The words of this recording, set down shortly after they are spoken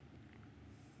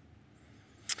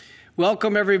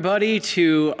Welcome, everybody,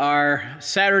 to our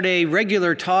Saturday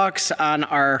regular talks on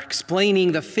our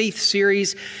Explaining the Faith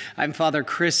series. I'm Father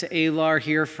Chris Alar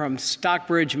here from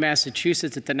Stockbridge,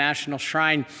 Massachusetts at the National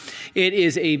Shrine. It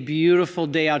is a beautiful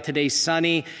day out today,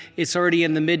 sunny. It's already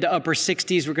in the mid to upper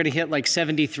 60s. We're going to hit like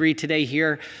 73 today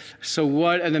here. So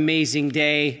what an amazing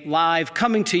day. Live,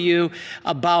 coming to you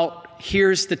about,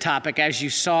 here's the topic, as you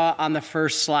saw on the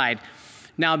first slide.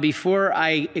 Now, before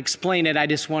I explain it, I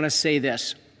just want to say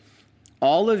this.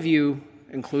 All of you,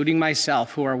 including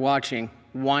myself, who are watching,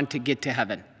 want to get to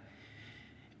heaven.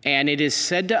 And it is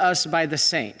said to us by the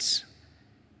saints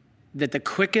that the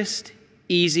quickest,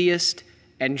 easiest,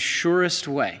 and surest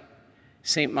way,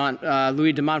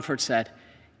 Louis de Montfort said,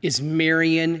 is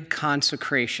Marian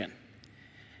consecration.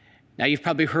 Now, you've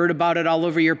probably heard about it all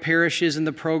over your parishes and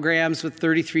the programs with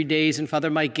 33 Days and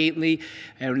Father Mike Gately,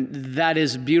 and that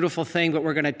is a beautiful thing, but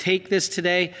we're going to take this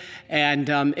today and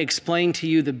explain to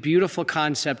you the beautiful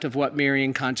concept of what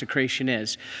Marian consecration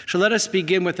is. So let us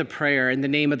begin with a prayer in the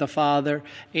name of the Father,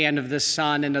 and of the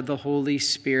Son, and of the Holy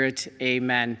Spirit.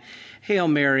 Amen. Hail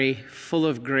Mary, full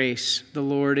of grace, the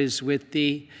Lord is with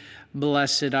thee.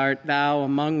 Blessed art thou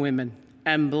among women,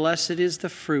 and blessed is the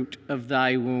fruit of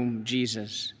thy womb,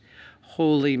 Jesus.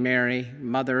 Holy Mary,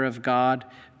 Mother of God,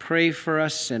 pray for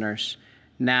us sinners,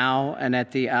 now and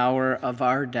at the hour of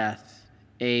our death.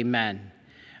 Amen.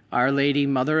 Our Lady,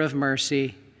 Mother of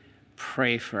Mercy,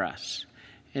 pray for us.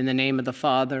 In the name of the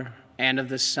Father, and of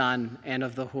the Son, and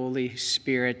of the Holy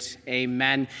Spirit.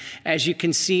 Amen. As you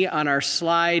can see on our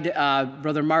slide,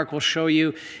 Brother Mark will show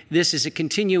you, this is a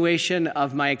continuation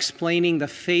of my Explaining the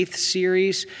Faith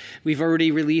series. We've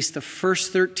already released the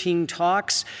first 13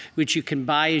 talks, which you can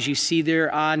buy, as you see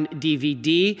there, on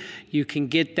DVD. You can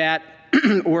get that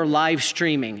or live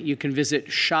streaming. You can visit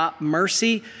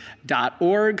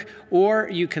shopmercy.org, or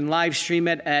you can live stream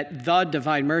it at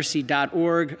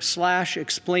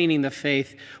thedivinemercy.org/explaining the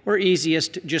faith, or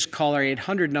easiest, just call our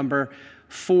 800 number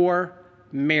for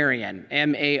Marian,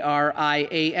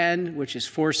 M-A-R-I-A-N, which is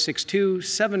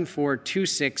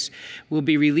 462-7426. We'll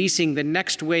be releasing the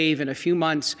next wave in a few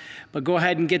months, but go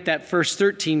ahead and get that first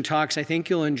 13 talks. I think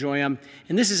you'll enjoy them,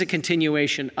 and this is a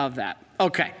continuation of that.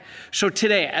 Okay, so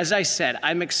today, as I said,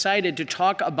 I'm excited to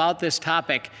talk about this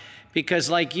topic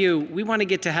because, like you, we want to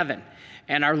get to heaven,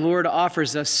 and our Lord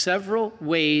offers us several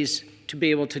ways to be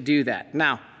able to do that.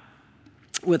 Now,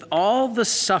 with all the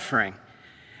suffering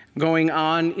going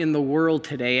on in the world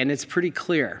today, and it's pretty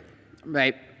clear,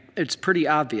 right? It's pretty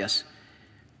obvious.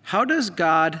 How does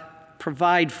God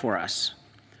provide for us?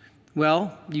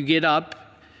 Well, you get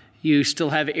up, you still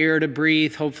have air to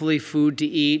breathe, hopefully food to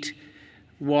eat,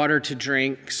 water to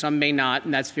drink. Some may not,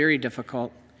 and that's very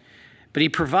difficult. But he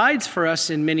provides for us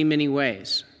in many, many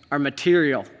ways, our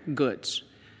material goods.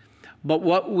 But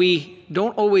what we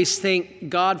don't always thank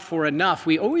God for enough,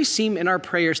 we always seem in our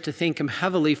prayers to thank him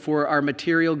heavily for our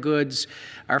material goods,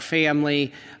 our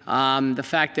family, the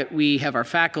fact that we have our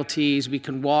faculties, we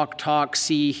can walk, talk,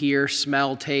 see, hear,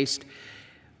 smell, taste.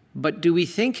 But do we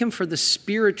thank him for the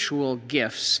spiritual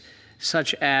gifts,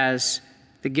 such as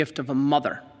the gift of a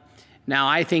mother? Now,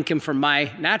 I thank him for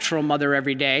my natural mother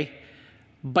every day,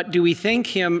 but do we thank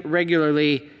him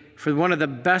regularly for one of the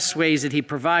best ways that he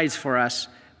provides for us,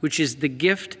 which is the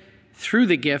gift, through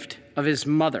the gift of his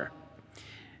mother?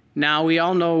 Now, we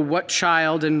all know what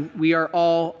child, and we are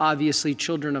all obviously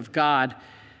children of God,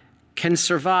 can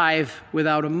survive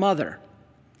without a mother.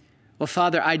 Well,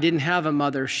 Father, I didn't have a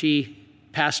mother. She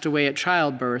passed away at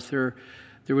childbirth, or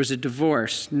there was a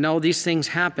divorce. No, these things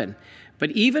happen.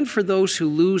 But even for those who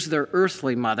lose their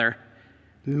earthly mother,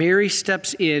 Mary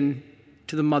steps in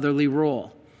to the motherly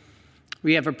role.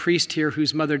 We have a priest here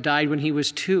whose mother died when he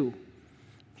was 2.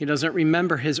 He doesn't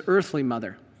remember his earthly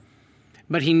mother,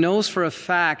 but he knows for a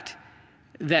fact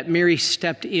that Mary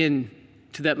stepped in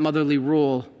to that motherly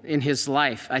role in his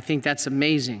life. I think that's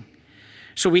amazing.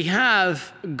 So we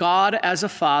have God as a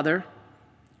father,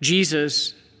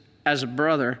 Jesus as a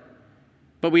brother,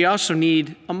 but we also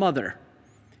need a mother.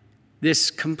 This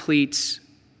completes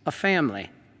a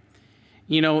family.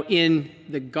 You know, in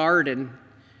the garden,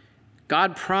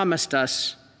 God promised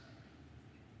us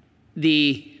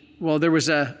there was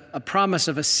a promise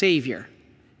of a Savior,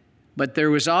 but there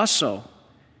was also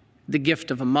the gift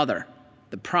of a mother,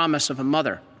 the promise of a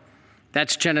mother.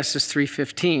 That's Genesis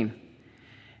 3:15.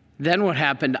 Then what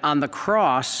happened on the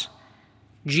cross,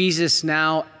 Jesus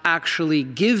now actually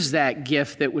gives that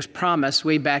gift that was promised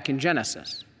way back in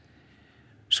Genesis.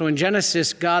 So in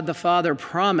Genesis, God the Father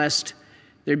promised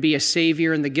there'd be a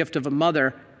Savior and the gift of a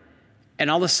mother, and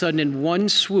all of a sudden in one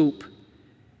swoop,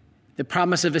 the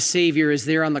promise of a Savior is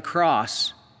there on the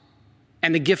cross,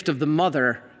 and the gift of the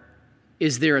mother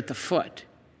is there at the foot.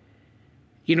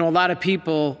 You know, a lot of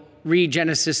people read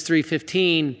Genesis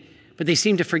 3:15, but they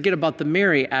seem to forget about the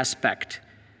Mary aspect.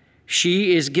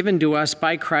 She is given to us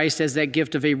by Christ as that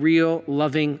gift of a real,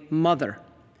 loving mother.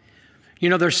 You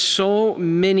know, there's so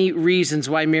many reasons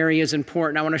why Mary is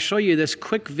important. I want to show you this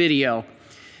quick video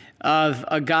of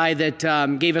a guy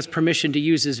that gave us permission to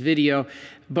use his video,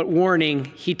 but warning,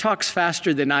 he talks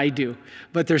faster than I do,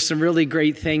 but there's some really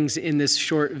great things in this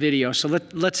short video. So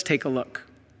let's take a look.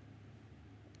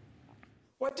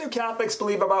 What do Catholics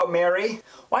believe about Mary?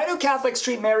 Why do Catholics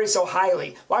treat Mary so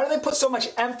highly? Why do they put so much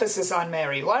emphasis on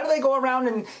Mary? Why do they go around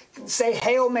and say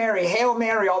Hail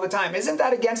Mary all the time? Isn't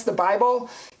that against the Bible?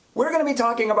 We're going to be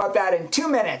talking about that in 2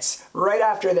 minutes, right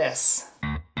after this.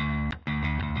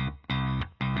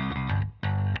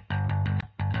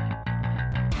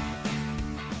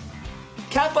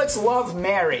 Catholics love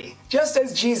Mary, just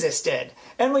as Jesus did,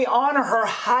 and we honor her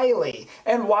highly.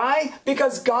 And why?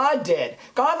 Because God did.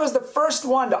 God was the first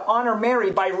one to honor Mary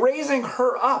by raising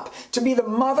her up to be the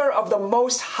mother of the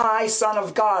Most High Son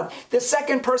of God, the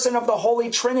second person of the Holy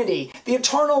Trinity, the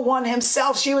Eternal One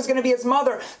himself. She was going to be his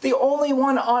mother, the only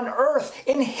one on earth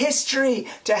in history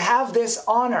to have this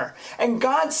honor. And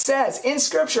God says in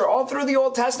Scripture, all through the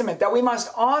Old Testament, that we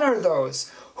must honor those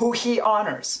who he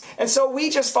honors. And so we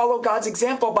just follow God's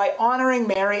example by honoring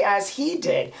Mary as he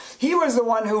did. He was the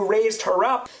one who raised her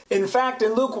up. In fact,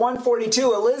 in Luke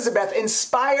 1:42, Elizabeth,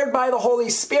 inspired by the Holy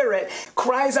Spirit,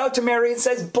 cries out to Mary and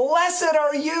says, "Blessed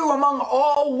are you among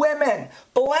all women.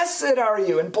 Blessed are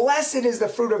you, and blessed is the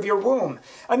fruit of your womb."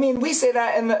 I mean, we say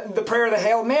that in the prayer of the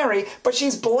Hail Mary, but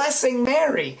she's blessing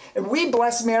Mary. And we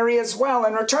bless Mary as well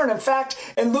in return. In fact,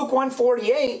 in Luke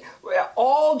 1:48,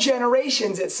 all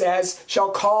generations, it says, shall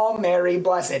call Mary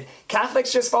blessed.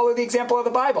 Catholics just follow the example of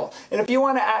the Bible. And if you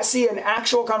want to see an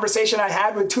actual conversation I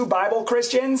had with 2 Bible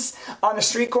Christians on a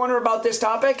street corner about this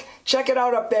topic, check it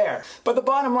out up there. But the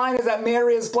bottom line is that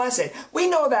Mary is blessed. We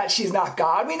know that she's not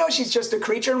God. We know she's just a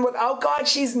creature, and without God,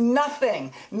 she's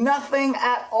nothing. Nothing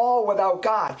at all without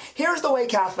God. Here's the way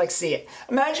Catholics see it.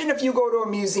 Imagine if you go to a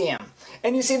museum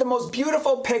and you see the most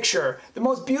beautiful picture, the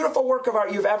most beautiful work of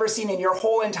art you've ever seen in your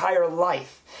whole entire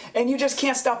life. And you just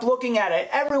can't stop looking at it.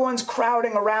 Everyone's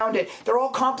crowding around it. They're all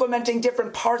complimenting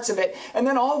different parts of it. And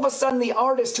then all of a sudden, the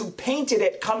artist who painted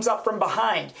it comes up from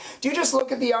behind. Do you just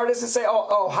look at the artist and say,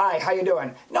 oh, hi, how you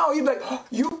doing? No, you'd be like, oh,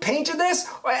 you painted this?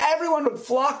 Everyone would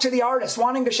flock to the artist,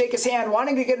 wanting to shake his hand,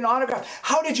 wanting to get an autograph.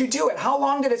 How did you do it? How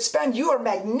long did it spend? You are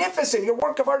magnificent. Your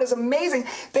work of art is amazing.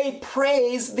 They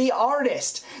praise the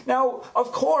artist. Now,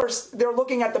 of course, they're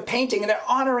looking at the painting and they're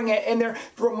honoring it and they're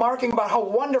remarking about how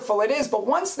wonderful it is. But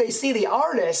once they see the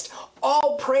artist,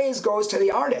 all praise goes to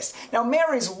the artist. Now,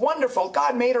 Mary's wonderful.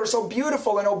 God made her so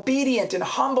beautiful and obedient and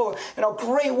humble and a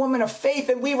great woman of faith,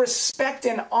 and we respect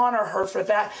and honor her for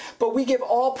that. But we give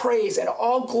all praise and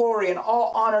all glory and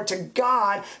all honor to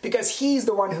God because he's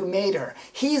the one who made her.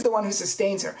 He's the one who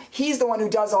sustains her. He's the one who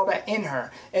does all that in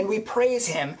her. And we praise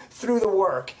him through the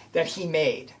work that he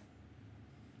made.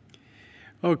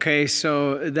 Okay,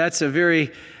 so that's a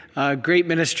very great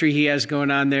ministry he has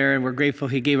going on there, and we're grateful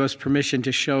he gave us permission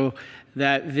to show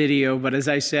that video. But as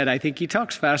I said, I think he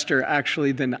talks faster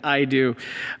actually than I do.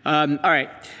 All right,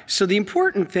 so the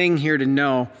important thing here to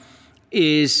know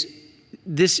is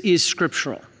this is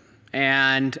scriptural.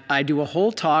 And I do a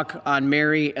whole talk on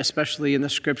Mary, especially in the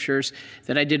scriptures,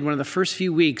 that I did one of the first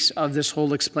few weeks of this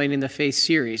whole Explaining the Faith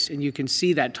series. And you can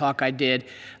see that talk I did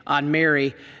on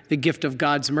Mary, the gift of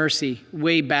God's mercy,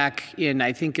 way back in,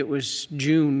 I think it was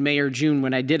May or June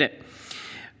when I did it.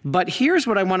 But here's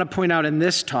what I want to point out in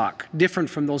this talk, different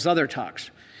from those other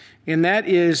talks. And that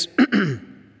is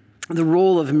the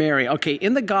role of Mary. Okay,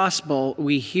 in the gospel,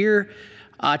 we hear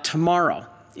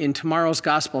in tomorrow's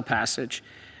gospel passage,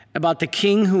 about the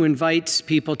king who invites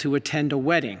people to attend a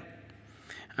wedding.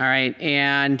 All right,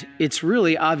 and it's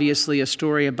really obviously a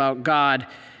story about God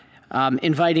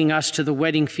inviting us to the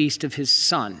wedding feast of his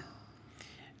son.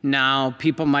 Now,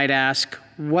 people might ask,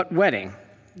 what wedding?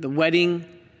 The wedding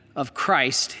of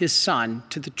Christ, his son,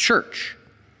 to the church.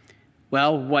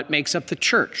 Well, what makes up the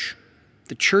church?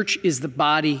 The church is the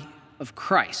body of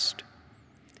Christ.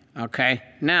 Okay,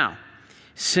 now,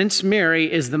 since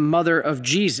Mary is the mother of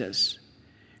Jesus,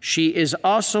 she is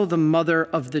also the mother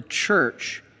of the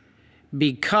church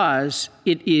because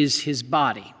it is his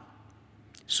body.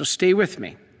 So stay with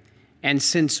me. And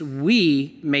since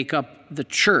we make up the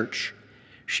church,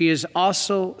 she is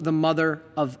also the mother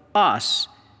of us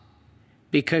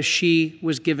because she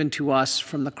was given to us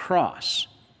from the cross.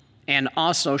 And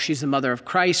also she's the mother of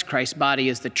Christ. Christ's body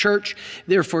is the church.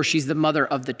 Therefore, she's the mother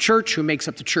of the church who makes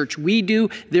up the church we do.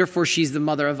 Therefore, she's the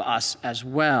mother of us as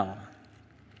well.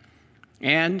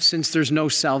 And since there's no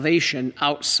salvation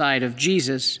outside of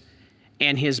Jesus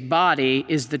and his body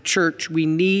is the church, we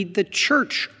need the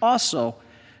church also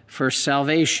for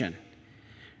salvation.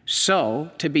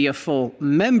 So, to be a full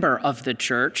member of the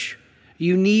church,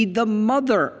 you need the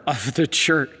mother of the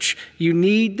church. You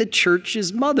need the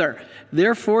church's mother.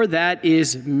 Therefore, that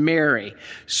is Mary.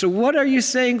 So what are you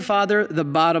saying, Father? The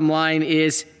bottom line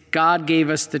is God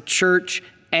gave us the church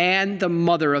and the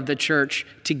mother of the church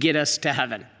to get us to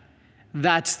heaven.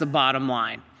 That's the bottom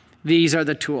line. These are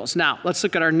the tools. Now, let's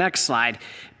look at our next slide,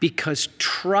 because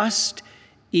trust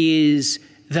is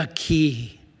the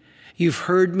key. You've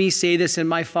heard me say this in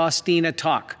my Faustina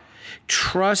talk.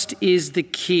 Trust is the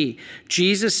key.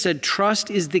 Jesus said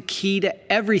trust is the key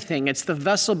to everything. It's the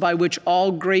vessel by which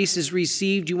all grace is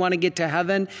received. You want to get to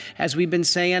heaven, as we've been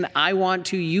saying, I want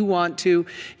to, you want to.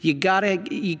 You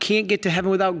can't get to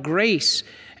heaven without grace.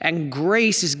 And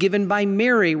grace is given by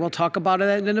Mary. We'll talk about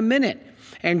that in a minute.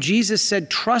 And Jesus said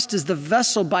trust is the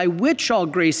vessel by which all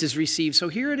grace is received. So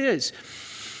here it is.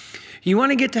 You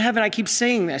want to get to heaven? I keep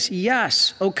saying this.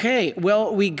 Yes. Okay.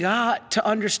 Well, we got to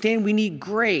understand we need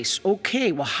grace.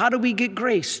 Okay. Well, how do we get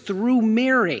grace? Through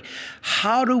Mary.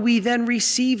 How do we then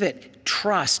receive it?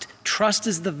 Trust. Trust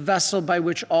is the vessel by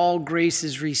which all grace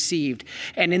is received.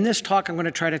 And in this talk, I'm going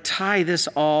to try to tie this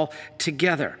all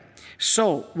together.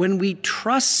 So when we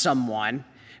trust someone,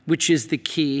 which is the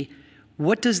key,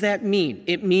 what does that mean?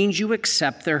 It means you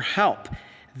accept their help.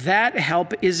 That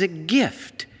help is a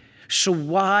gift. So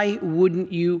why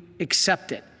wouldn't you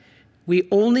accept it? We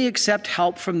only accept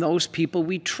help from those people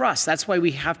we trust. That's why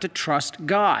we have to trust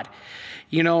God.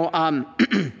 And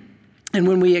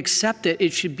when we accept it,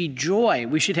 it should be joy.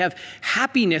 We should have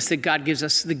happiness that God gives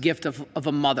us the gift of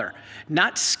a mother.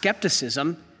 Not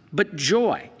skepticism, but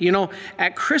joy.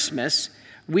 At Christmas,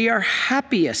 we are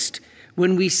happiest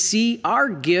when we see our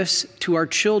gifts to our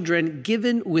children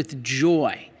given with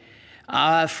joy.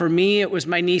 For me, it was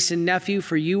my niece and nephew.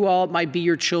 For you all, it might be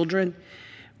your children.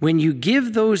 When you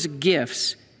give those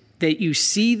gifts that you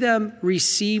see them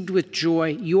received with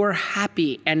joy, you're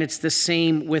happy, and it's the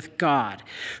same with God.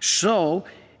 So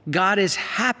God is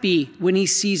happy when he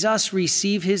sees us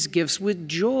receive his gifts with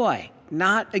joy,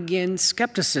 not, again,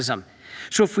 skepticism.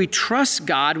 So if we trust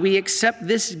God, we accept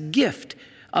this gift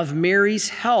of Mary's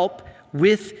help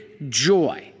with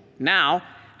joy. Now,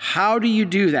 how do you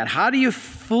do that? How do you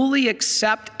fully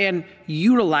accept and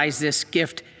utilize this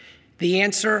gift? The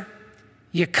answer,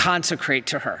 you consecrate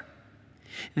to her.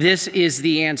 This is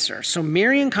the answer. So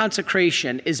Marian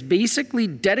consecration is basically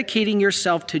dedicating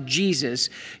yourself to Jesus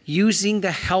using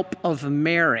the help of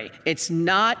Mary. It's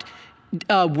not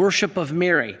worship of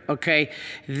Mary, okay?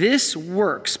 This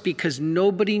works because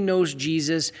nobody knows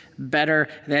Jesus better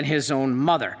than his own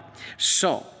mother.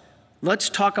 So let's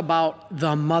talk about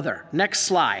the mother. Next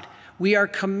slide. We are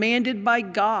commanded by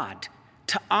God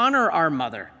to honor our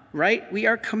mother, right? We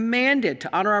are commanded to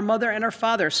honor our mother and our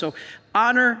father. So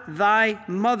honor thy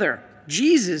mother.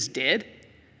 Jesus did,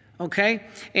 okay?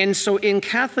 And so in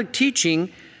Catholic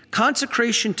teaching,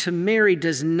 consecration to Mary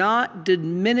does not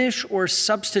diminish or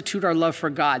substitute our love for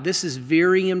God. This is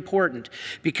very important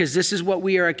because this is what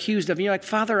we are accused of. And you're like,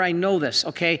 Father, I know this,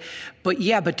 okay? But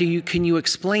can you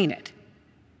explain it?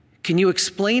 Can you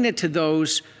explain it to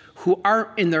those who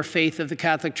aren't in their faith of the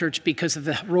Catholic Church because of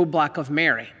the roadblock of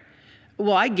Mary?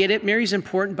 Well, I get it. Mary's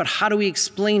important, but how do we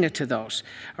explain it to those?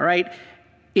 All right?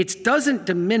 It doesn't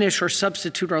diminish or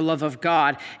substitute our love of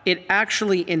God. It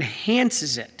actually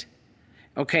enhances it.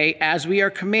 Okay? As we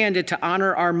are commanded to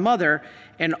honor our mother,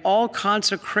 and all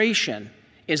consecration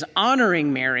is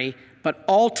honoring Mary, but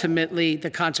ultimately the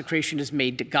consecration is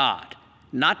made to God,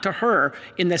 not to her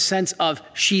in the sense of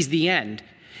she's the end.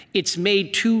 It's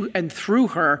made to and through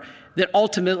her that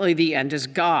ultimately the end is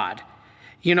God.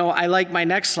 I like my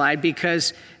next slide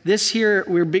because this here,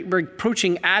 we're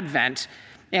approaching Advent,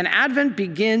 and Advent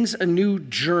begins a new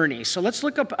journey. So let's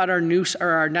look up at our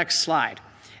next slide.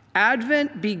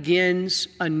 Advent begins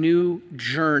a new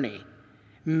journey.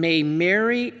 May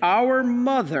Mary, our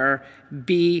mother,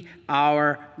 be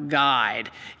our guide.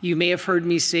 You may have heard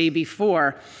me say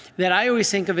before that I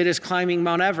always think of it as climbing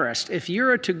Mount Everest. If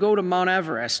you're to go to Mount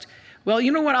Everest, well,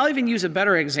 you know what? I'll even use a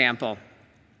better example.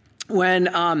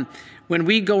 When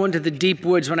we go into the deep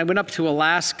woods, when I went up to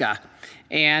Alaska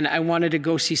and I wanted to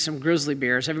go see some grizzly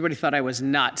bears, everybody thought I was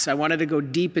nuts. I wanted to go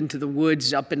deep into the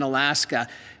woods up in Alaska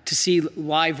to see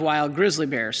live wild grizzly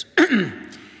bears.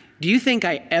 Do you think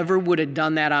I ever would have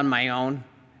done that on my own?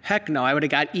 Heck no, I would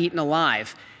have got eaten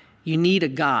alive. You need a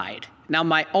guide. Now,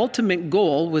 my ultimate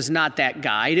goal was not that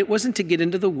guide. It wasn't to get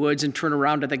into the woods and turn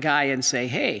around to the guy and say,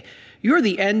 hey, you're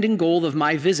the end and goal of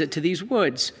my visit to these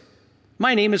woods.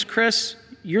 My name is Chris.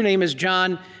 Your name is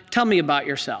John. Tell me about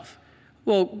yourself.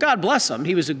 Well, God bless him.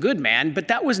 He was a good man, but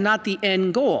that was not the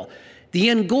end goal. The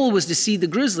end goal was to see the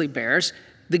grizzly bears.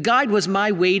 The guide was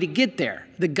my way to get there.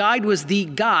 The guide was the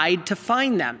guide to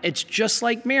find them. It's just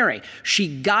like Mary. She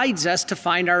guides us to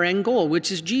find our end goal,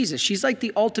 which is Jesus. She's like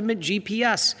the ultimate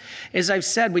GPS. As I've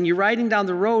said, when you're riding down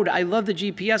the road, I love the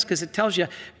GPS because it tells you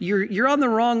you're on the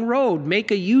wrong road.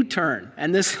 Make a U-turn.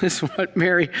 And this is what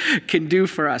Mary can do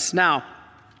for us. Now,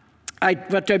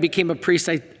 after I became a priest,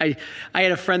 I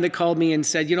had a friend that called me and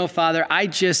said, Father, I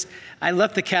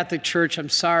left the Catholic Church. I'm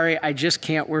sorry. I just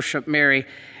can't worship Mary.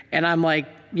 And I'm like,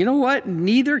 you know what?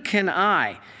 Neither can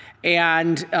I.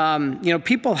 And,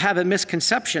 people have a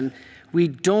misconception. We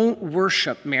don't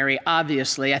worship Mary,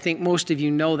 obviously. I think most of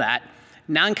you know that.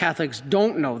 Non-Catholics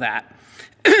don't know that.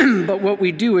 But what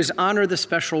we do is honor the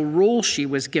special role she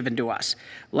was given to us,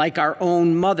 like our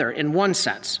own mother in one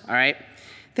sense, all right?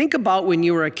 Think about when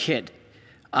you were a kid.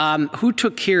 Who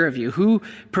took care of you? Who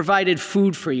provided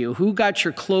food for you? Who got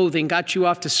your clothing, got you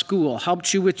off to school,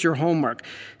 helped you with your homework?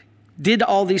 Did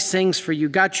all these things for you,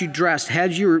 got you dressed,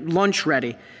 had your lunch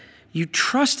ready. You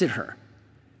trusted her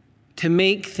to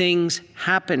make things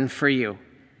happen for you.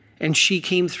 And she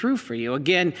came through for you.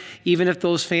 Again, even if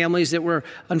those families that were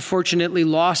unfortunately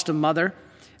lost a mother,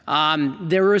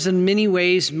 there was in many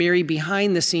ways Mary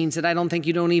behind the scenes that I don't think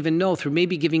you don't even know, through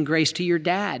maybe giving grace to your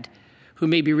dad, who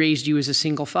maybe raised you as a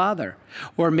single father.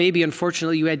 Or maybe,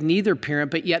 unfortunately, you had neither parent,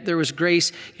 but yet there was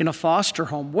grace in a foster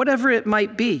home, whatever it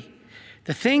might be.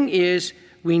 The thing is,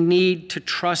 we need to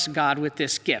trust God with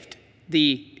this gift.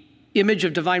 The image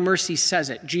of divine mercy says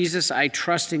it. Jesus, I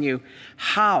trust in you.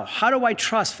 How? How do I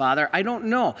trust, Father? I don't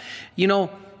know.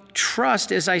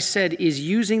 Trust, as I said, is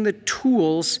using the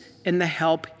tools and the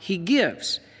help he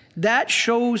gives. That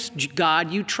shows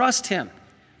God you trust him.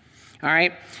 All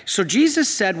right? So Jesus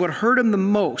said what hurt him the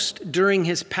most during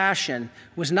his passion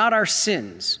was not our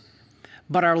sins,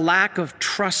 but our lack of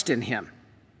trust in him.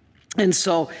 And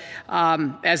so,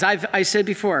 as I said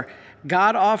before,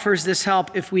 God offers this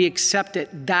help if we accept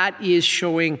it. That is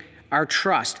showing our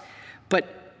trust.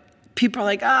 But people are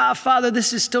like, Father,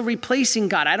 this is still replacing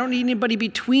God. I don't need anybody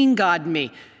between God and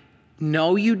me.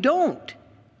 No, you don't.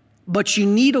 But you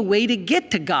need a way to get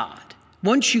to God.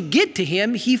 Once you get to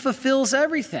him, he fulfills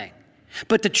everything.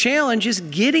 But the challenge is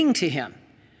getting to him.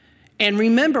 And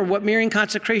remember what Marian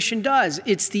consecration does.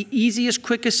 It's the easiest,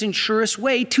 quickest, and surest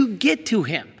way to get to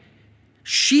him.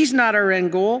 She's not our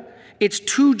end goal. It's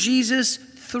to Jesus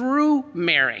through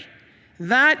Mary.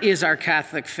 That is our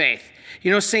Catholic faith.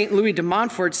 St. Louis de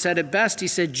Montfort said it best. He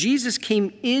said, Jesus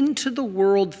came into the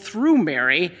world through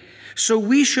Mary, so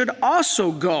we should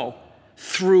also go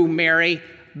through Mary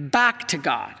back to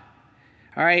God.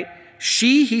 All right?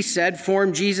 She, he said,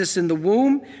 formed Jesus in the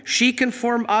womb. She can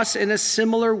form us in a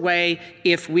similar way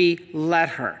if we let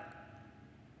her.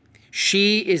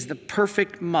 She is the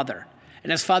perfect mother.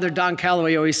 And as Father Don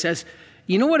Calloway always says,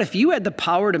 you know what? If you had the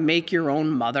power to make your own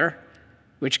mother,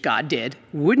 which God did,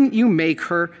 wouldn't you make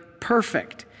her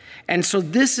perfect? And so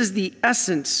this is the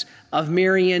essence of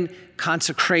Marian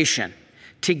consecration,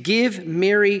 to give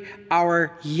Mary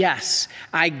our yes.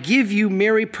 I give you,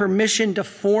 Mary, permission to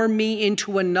form me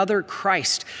into another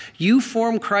Christ. You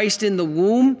form Christ in the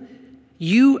womb.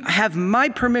 You have my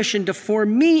permission to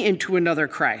form me into another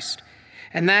Christ.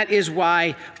 And that is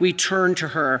why we turn to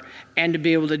her and to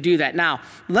be able to do that. Now,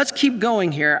 let's keep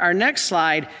going here. Our next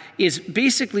slide is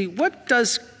basically, what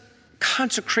does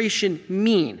consecration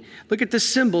mean? Look at the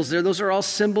symbols there. Those are all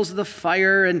symbols of the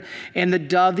fire and the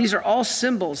dove. These are all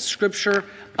symbols, scripture,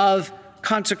 of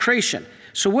consecration.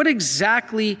 So what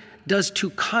exactly does to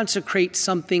consecrate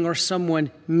something or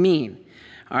someone mean?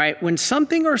 All right, when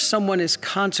something or someone is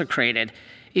consecrated,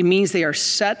 it means they are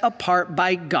set apart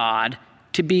by God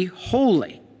to be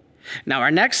holy. Now,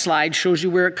 our next slide shows you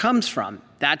where it comes from.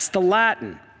 That's the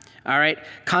Latin. All right,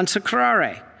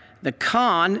 consecrare. The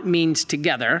con means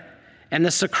together, and the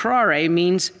sacrare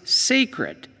means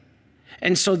sacred.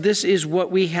 And so this is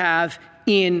what we have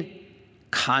in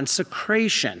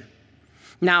consecration.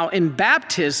 Now, in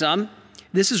baptism,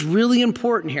 this is really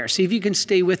important here. See if you can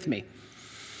stay with me.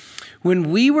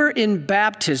 When we were in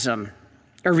baptism,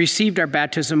 or received our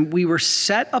baptism, we were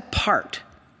set apart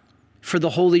for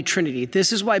the Holy Trinity.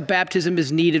 This is why baptism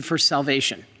is needed for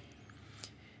salvation.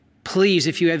 Please,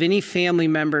 if you have any family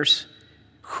members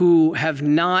who have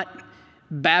not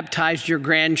baptized your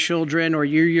grandchildren, or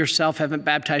you yourself haven't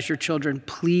baptized your children,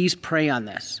 please pray on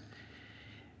this.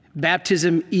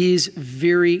 Baptism is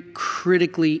very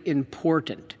critically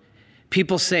important.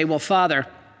 People say, well, Father,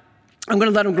 I'm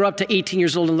going to let them grow up to 18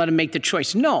 years old and let them make the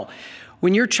choice. No,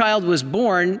 When your child was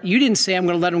born, you didn't say, I'm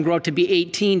going to let them grow up to be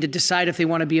 18 to decide if they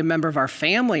want to be a member of our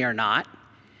family or not.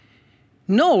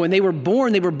 No, when they were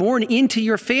born into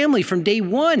your family from day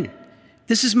one.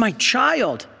 This is my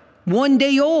child, 1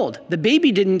 day old. The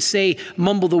baby didn't say,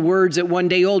 mumble the words at 1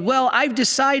 day old, well, I've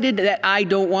decided that I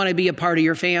don't want to be a part of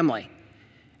your family.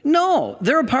 No,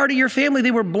 they're a part of your family.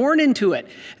 They were born into it.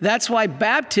 That's why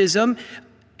baptism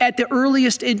at the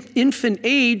earliest infant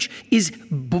age is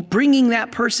bringing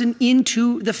that person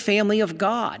into the family of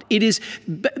God. It is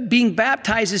being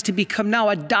baptized is to become now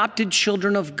adopted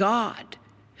children of God.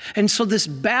 And so this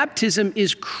baptism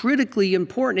is critically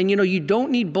important. And you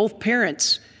don't need both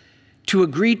parents to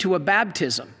agree to a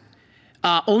baptism.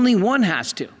 Only one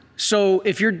has to. So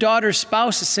if your daughter's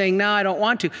spouse is saying, no, I don't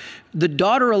want to, the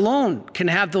daughter alone can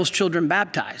have those children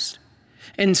baptized.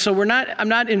 And so I'm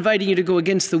not inviting you to go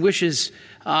against the wishes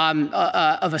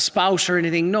of a spouse or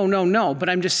anything. No. But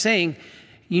I'm just saying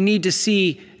you need to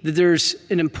see that there's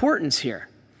an importance here.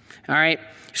 All right.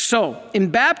 So in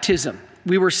baptism,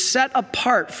 we were set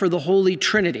apart for the Holy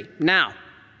Trinity. Now,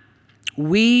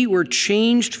 we were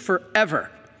changed forever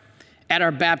at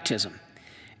our baptism,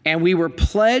 and we were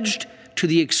pledged to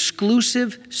the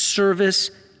exclusive service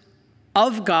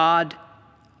of God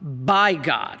by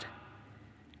God.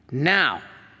 Now,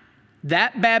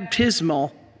 that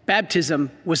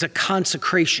baptism was a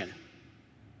consecration.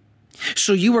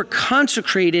 So you were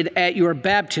consecrated at your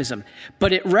baptism,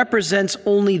 but it represents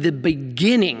only the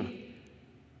beginning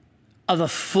of a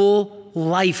full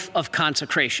life of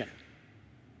consecration.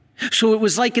 So it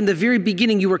was like in the very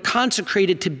beginning, you were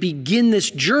consecrated to begin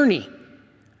this journey.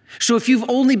 So if you've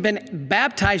only been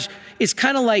baptized, it's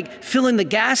kind of like filling the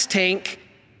gas tank.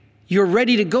 You're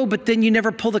ready to go, but then you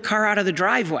never pull the car out of the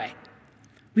driveway.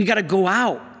 We got to go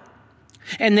out.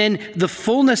 And then the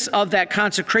fullness of that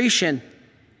consecration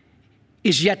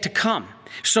is yet to come.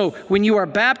 So when you are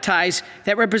baptized,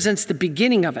 that represents the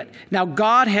beginning of it. Now,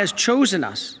 God has chosen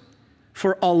us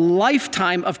for a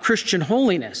lifetime of Christian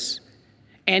holiness.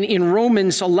 And in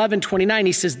Romans 11:29,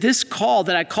 he says, this call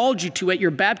that I called you to at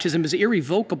your baptism is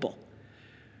irrevocable.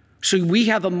 So we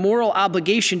have a moral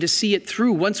obligation to see it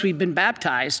through once we've been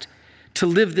baptized to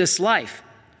live this life.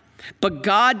 But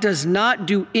God does not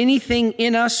do anything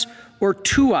in us or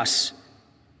to us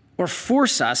or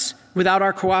force us without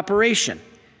our cooperation.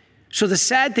 So the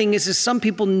sad thing is some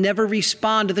people never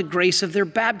respond to the grace of their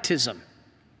baptism.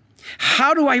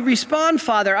 How do I respond,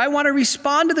 Father? I want to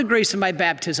respond to the grace of my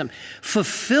baptism.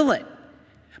 Fulfill it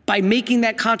by making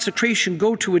that consecration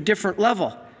go to a different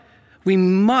level. We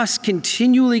must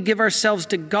continually give ourselves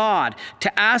to God,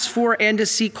 to ask for and to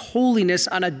seek holiness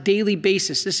on a daily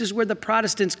basis. This is where the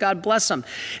Protestants, God bless them,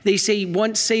 they say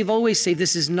once saved, always saved.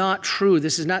 This is not true.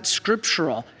 This is not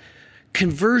scriptural.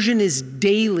 Conversion is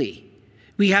daily.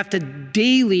 We have to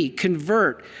daily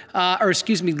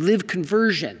live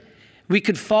conversion. We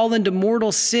could fall into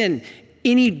mortal sin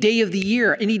any day of the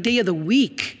year, any day of the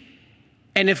week.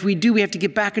 And if we do, we have to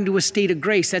get back into a state of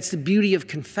grace. That's the beauty of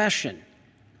confession.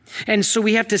 And so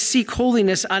we have to seek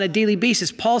holiness on a daily basis.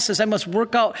 Paul says, I must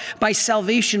work out my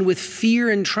salvation with fear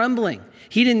and trembling.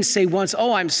 He didn't say once,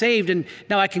 oh, I'm saved and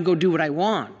now I can go do what I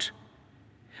want.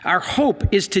 Our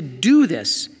hope is to do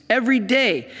this every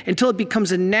day until it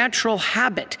becomes a natural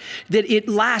habit, that it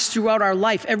lasts throughout our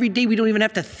life. Every day we don't even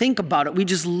have to think about it. We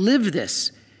just live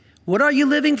this. What are you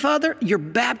living, Father? Your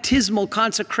baptismal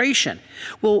consecration.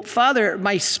 Well, Father,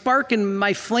 my spark and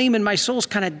my flame in my soul is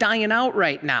kind of dying out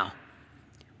right now.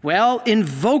 Well,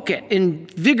 invoke it,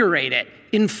 invigorate it,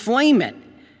 inflame it.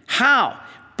 How?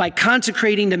 By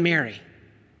consecrating to Mary.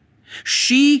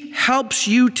 She helps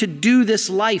you to do this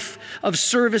life of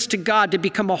service to God, to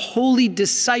become a holy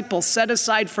disciple set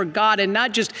aside for God, and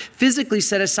not just physically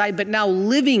set aside, but now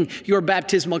living your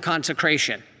baptismal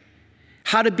consecration.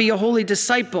 How to be a holy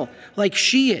disciple like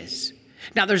she is.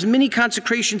 Now, there's many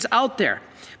consecrations out there,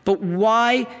 but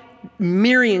why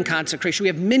Marian consecration? We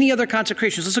have many other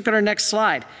consecrations. Let's look at our next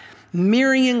slide.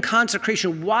 Marian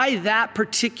consecration, why that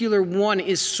particular one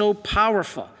is so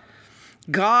powerful.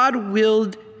 God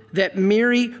willed that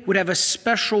Mary would have a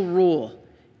special role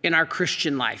in our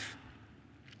Christian life.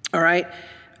 All right?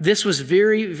 This was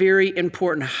very, very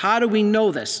important. How do we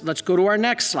know this? Let's go to our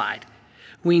next slide.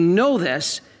 We know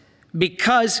this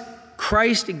because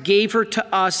Christ gave her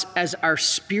to us as our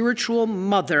spiritual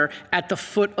mother at the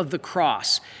foot of the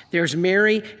cross. There's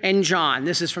Mary and John.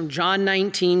 This is from John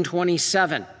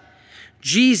 19:27.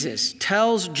 Jesus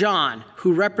tells John,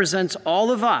 who represents all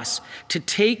of us, to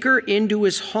take her into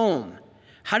his home.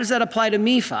 How does that apply to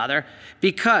me, Father?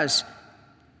 Because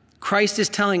Christ is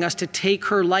telling us to take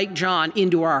her, like John,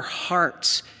 into our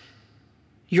hearts.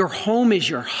 Your home is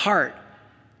your heart.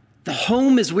 The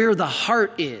home is where the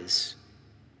heart is.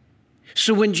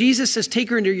 So when Jesus says, take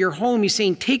her into your home, he's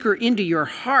saying, take her into your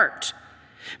heart.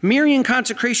 Marian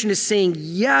consecration is saying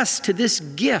yes to this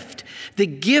gift, the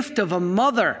gift of a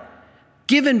mother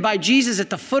given by Jesus at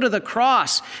the foot of the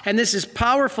cross. And this is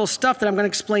powerful stuff that I'm going to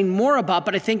explain more about,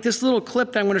 but I think this little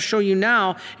clip that I'm going to show you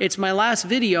now, it's my last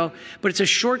video, but it's a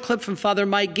short clip from Father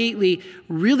Mike Gately,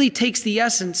 really takes the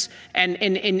essence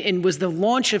and was the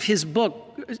launch of his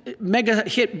book, mega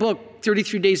hit book,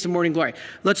 33 Days to Morning Glory.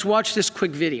 Let's watch this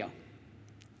quick video.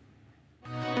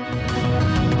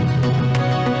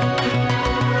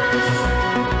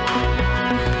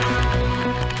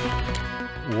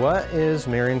 What is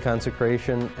Marian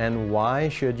consecration and why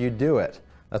should you do it?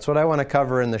 That's what I want to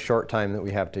cover in the short time that we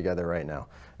have together right now.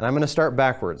 And I'm going to start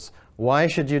backwards. Why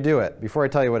should you do it? Before I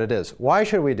tell you what it is. Why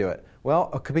should we do it?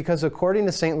 Well, because according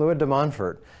to St. Louis de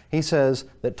Montfort, he says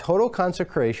that total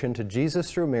consecration to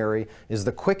Jesus through Mary is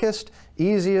the quickest,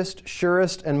 easiest,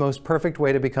 surest, and most perfect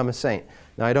way to become a saint.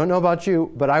 Now, I don't know about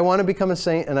you, but I want to become a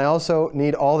saint, and I also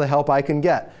need all the help I can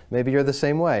get. Maybe you're the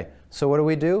same way. So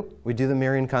what do? We do the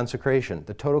Marian consecration,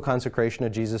 the total consecration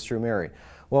of Jesus through Mary.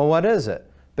 Well, what is it?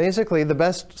 Basically, the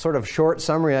best sort of short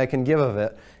summary I can give of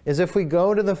it is if we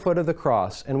go to the foot of the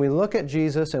cross and we look at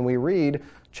Jesus and we read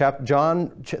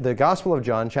the Gospel of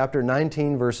John, chapter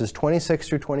 19, verses 26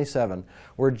 through 27,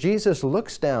 where Jesus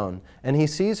looks down and he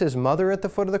sees his mother at the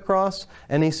foot of the cross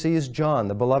and he sees John,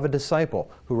 the beloved disciple,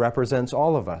 who represents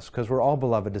all of us because we're all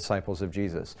beloved disciples of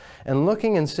Jesus. And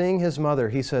looking and seeing his mother,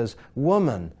 he says,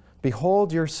 "Woman,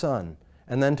 behold your son."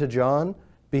 And then to John,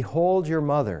 "Behold your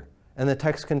mother." And the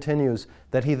text continues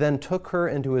that he then took her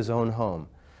into his own home.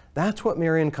 That's what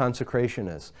Marian consecration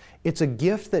is. It's a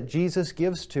gift that Jesus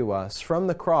gives to us from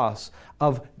the cross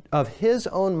of his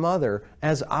own mother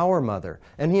as our mother.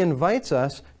 And he invites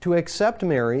us to accept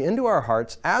Mary into our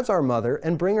hearts as our mother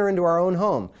and bring her into our own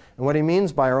home. And what he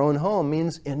means by our own home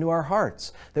means into our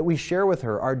hearts, that we share with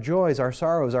her our joys, our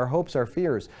sorrows, our hopes, our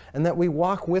fears, and that we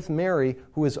walk with Mary,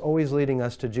 who is always leading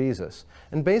us to Jesus.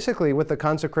 And basically what the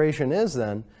consecration is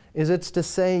then, is it's to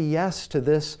say yes to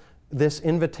this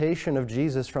invitation of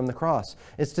Jesus from the cross.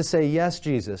 It's to say, yes,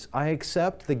 Jesus, I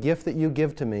accept the gift that you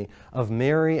give to me of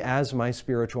Mary as my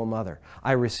spiritual mother.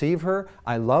 I receive her,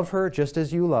 I love her just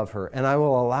as you love her, and I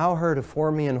will allow her to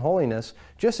form me in holiness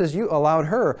just as you allowed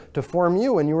her to form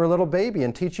you when you were a little baby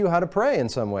and teach you how to pray in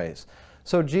some ways.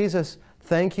 So Jesus,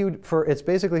 thank you for, it's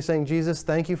basically saying, Jesus,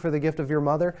 thank you for the gift of your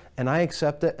mother, and I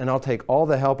accept it, and I'll take all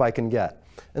the help I can get.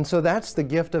 And so that's the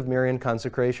gift of Marian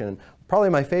consecration. Probably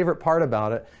my favorite part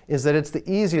about it is that it's the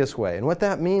easiest way. And what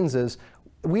that means is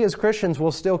we as Christians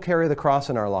will still carry the cross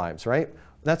in our lives, right?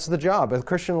 That's the job of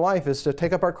Christian life, is to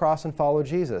take up our cross and follow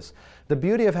Jesus. The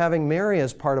beauty of having Mary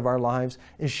as part of our lives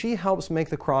is she helps make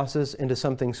the crosses into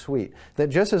something sweet. That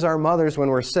just as our mothers, when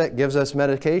we're sick, gives us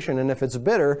medication, and if it's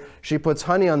bitter, she puts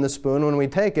honey on the spoon when we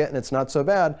take it, and it's not so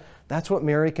bad. That's what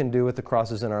Mary can do with the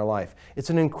crosses in our life. It's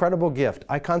an incredible gift.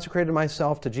 I consecrated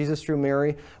myself to Jesus through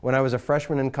Mary when I was a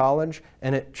freshman in college,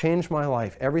 and it changed my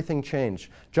life. Everything changed.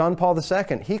 John Paul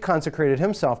II, he consecrated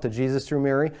himself to Jesus through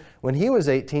Mary when he was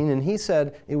 18, and he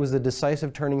said it was the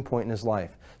decisive turning point in his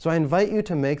life. So I invite you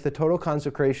to make the total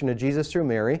consecration to Jesus through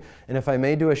Mary, and if I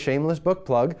may do a shameless book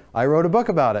plug, I wrote a book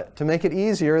about it to make it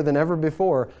easier than ever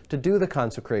before to do the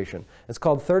consecration. It's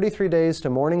called 33 Days to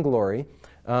Morning Glory.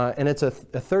 And it's a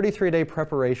 33-day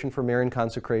preparation for Marian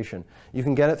consecration. You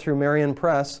can get it through Marian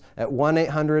Press at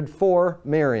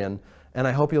 1-800-4-MARIAN, and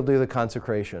I hope you'll do the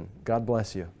consecration. God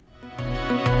bless you.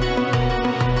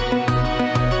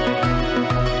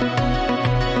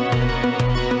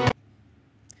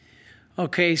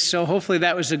 Okay, so hopefully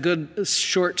that was a good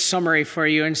short summary for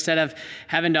you instead of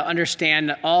having to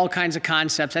understand all kinds of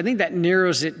concepts. I think that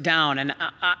narrows it down. And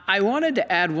I wanted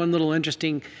to add one little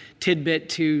interesting tidbit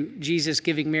to Jesus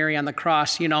giving Mary on the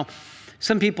cross. You know,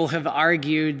 some people have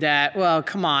argued that, well,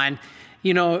 come on,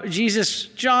 you know,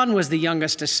 John was the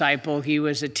youngest disciple. He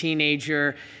was a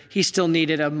teenager. He still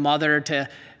needed a mother to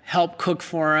help cook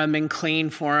for him and clean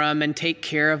for him and take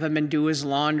care of him and do his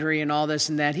laundry and all this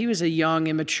and that. He was a young,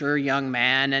 immature young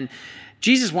man, and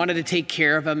Jesus wanted to take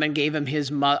care of him and gave him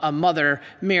his mother,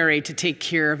 Mary, to take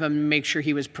care of him and make sure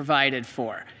he was provided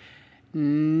for.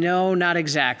 No, not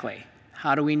exactly.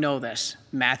 How do we know this?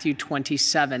 Matthew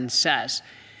 27 says,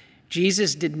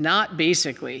 Jesus did not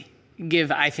basically give,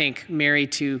 I think, Mary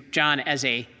to John as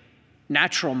a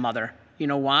natural mother. You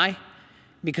know why?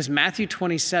 Because Matthew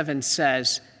 27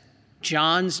 says,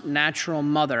 John's natural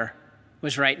mother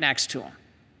was right next to him.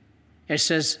 It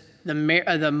says the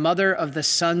mother of the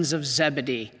sons of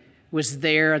Zebedee was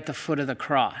there at the foot of the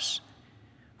cross.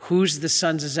 Who's the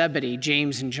sons of Zebedee?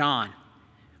 James and John.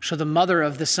 So the mother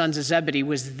of the sons of Zebedee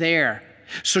was there.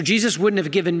 So Jesus wouldn't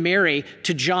have given Mary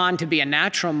to John to be a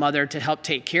natural mother to help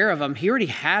take care of him. He already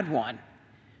had one.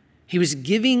 He was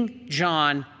giving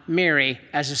John Mary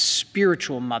as a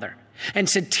spiritual mother and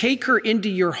said, take her into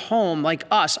your home like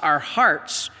us, our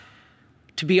hearts,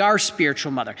 to be our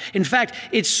spiritual mother. In fact,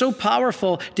 it's so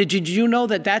powerful. Did you know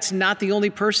that that's not the only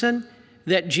person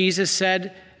that Jesus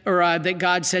said, or that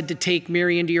God said to take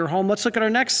Mary into your home? Let's look at our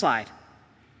next slide.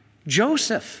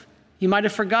 Joseph, you might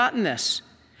have forgotten this,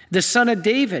 the son of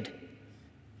David.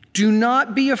 Do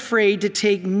not be afraid to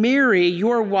take Mary,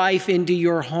 your wife, into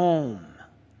your home.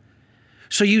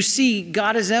 So you see,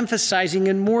 God is emphasizing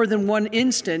in more than one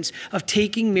instance of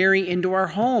taking Mary into our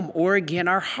home, or again,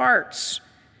 our hearts.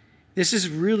 This is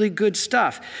really good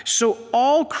stuff. So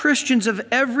all Christians of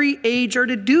every age are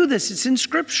to do this. It's in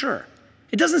Scripture.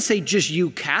 It doesn't say just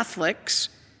you Catholics.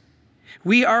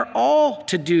 We are all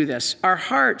to do this. Our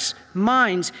hearts,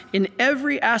 minds, in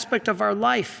every aspect of our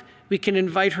life, we can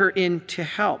invite her in to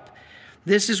help.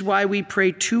 This is why we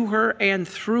pray to her and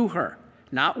through her,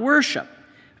 not worship,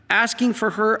 asking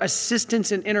for her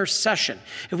assistance and intercession.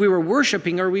 If we were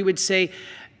worshiping her, we would say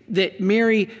that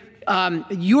Mary,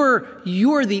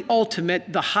 you're the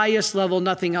ultimate, the highest level,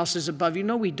 nothing else is above you.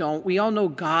 No, we don't. We all know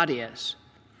God is.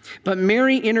 But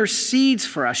Mary intercedes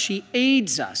for us. She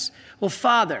aids us. Well,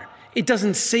 Father, it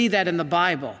doesn't say that in the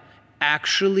Bible.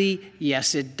 Actually,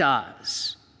 yes, it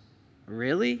does.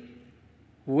 Really?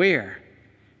 Where?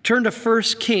 Turn to 1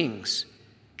 Kings,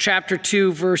 chapter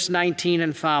 2, verse 19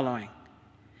 and following.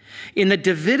 In the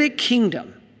Davidic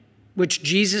kingdom, which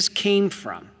Jesus came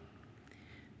from,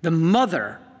 the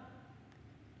mother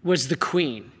was the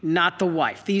queen, not the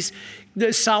wife.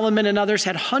 Solomon and others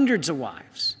had hundreds of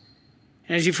wives.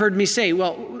 And as you've heard me say,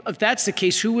 well, if that's the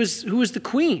case, who was the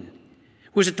queen?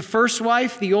 Was it the first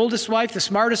wife, the oldest wife, the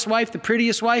smartest wife, the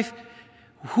prettiest wife?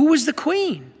 Who was the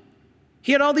queen?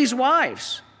 He had all these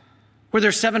wives. Were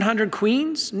there 700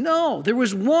 queens? No, there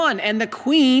was one, and the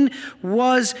queen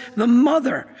was the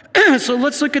mother. So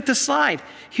let's look at the slide.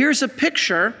 Here's a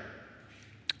picture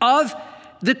of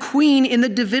the queen in the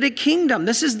Davidic kingdom.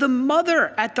 This is the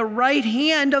mother at the right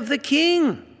hand of the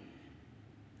king.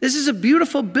 This is a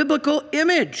beautiful biblical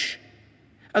image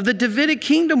of the Davidic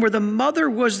kingdom where the mother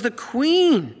was the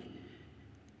queen.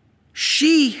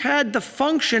 She had the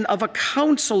function of a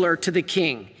counselor to the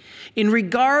king in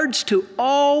regards to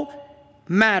all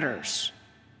matters.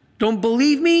 Don't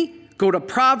believe me? Go to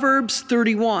Proverbs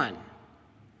 31.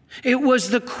 It was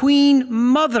the queen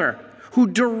mother who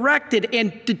directed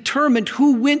and determined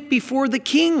who went before the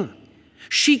king.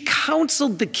 She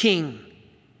counseled the king.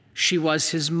 She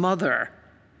was his mother.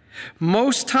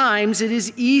 Most times it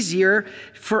is easier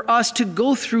for us to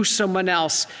go through someone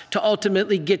else to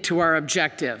ultimately get to our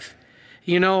objective.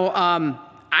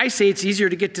 I say it's easier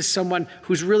to get to someone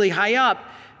who's really high up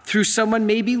through someone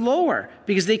maybe lower,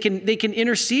 because they can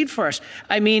intercede for us.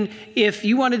 I mean, if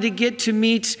you wanted to get to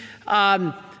meet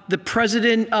the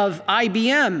president of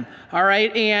IBM, all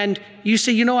right, and you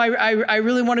say, I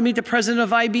really want to meet the president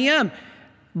of IBM,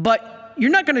 but you're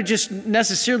not going to just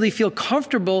necessarily feel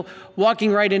comfortable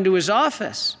walking right into his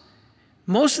office.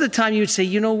 Most of the time you would say,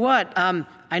 you know what,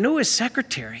 I know his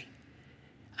secretary.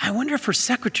 I wonder if her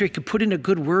secretary could put in a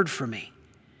good word for me.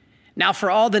 Now,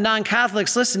 for all the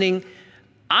non-Catholics listening,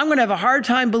 I'm going to have a hard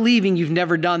time believing you've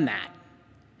never done that.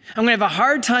 I'm going to have a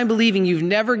hard time believing you've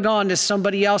never gone to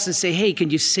somebody else and say, hey, can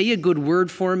you say a good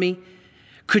word for me?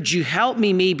 Could you help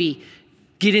me maybe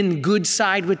get in the good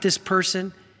side with this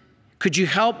person? Could you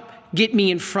help get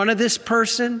me in front of this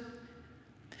person?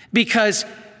 Because,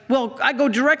 I go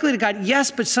directly to God.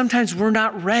 Yes, but sometimes we're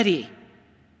not ready.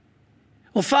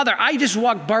 Well, Father, I just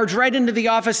barge right into the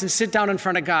office and sit down in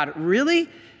front of God. Really?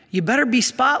 You better be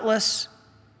spotless.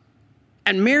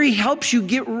 And Mary helps you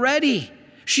get ready.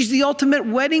 She's the ultimate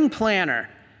wedding planner.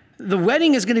 The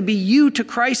wedding is going to be you to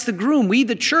Christ the groom, we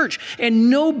the church, and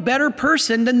no better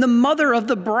person than the mother of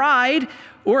the bride,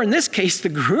 or in this case, the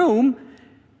groom,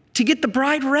 to get the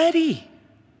bride ready.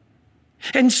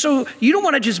 And so you don't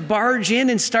want to just barge in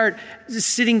and start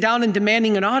sitting down and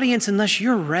demanding an audience unless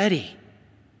you're ready.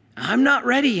 I'm not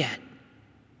ready yet.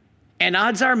 And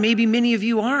odds are maybe many of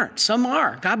you aren't. Some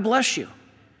are. God bless you.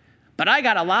 But I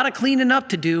got a lot of cleaning up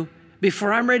to do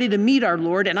before I'm ready to meet our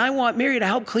Lord, and I want Mary to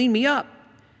help clean me up,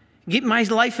 get my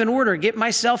life in order, get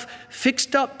myself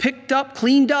fixed up, picked up,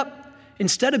 cleaned up,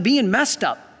 instead of being messed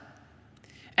up.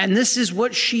 And this is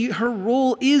what her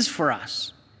role is for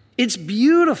us. It's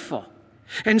beautiful.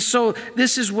 And so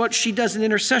this is what she does in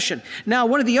intercession. Now,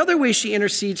 one of the other ways she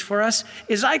intercedes for us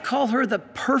is I call her the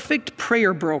perfect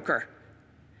prayer broker.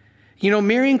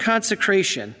 Marian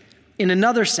consecration in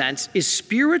another sense, is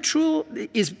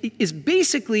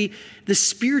basically the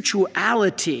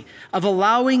spirituality of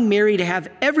allowing Mary to have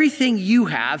everything you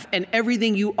have and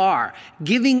everything you are,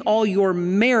 giving all your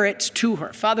merits to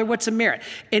her. Father, what's a merit?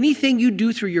 Anything you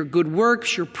do through your good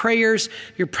works, your prayers,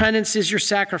 your penances, your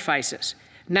sacrifices.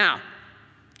 Now,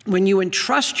 when you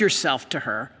entrust yourself to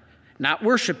her, not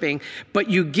worshiping, but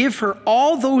you give her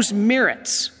all those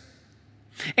merits,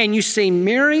 and you say,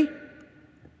 Mary,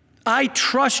 I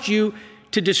trust you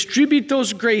to distribute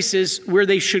those graces where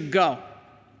they should go.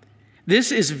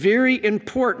 This is very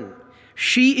important.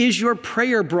 She is your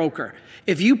prayer broker.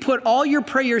 If you put all your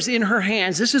prayers in her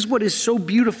hands, this is what is so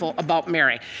beautiful about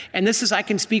Mary. And this is, I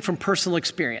can speak from personal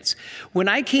experience. When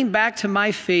I came back to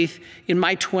my faith in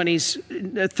my 20s,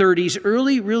 30s,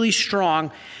 early, really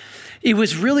strong, it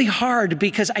was really hard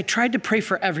because I tried to pray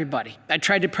for everybody. I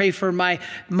tried to pray for my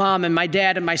mom and my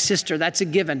dad and my sister. That's a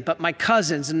given. But my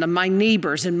cousins and my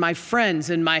neighbors and my friends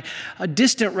and my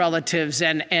distant relatives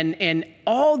and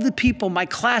all the people, my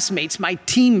classmates, my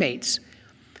teammates,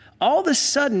 all of a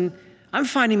sudden, I'm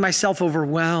finding myself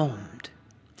overwhelmed.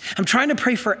 I'm trying to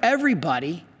pray for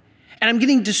everybody, and I'm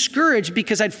getting discouraged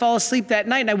because I'd fall asleep that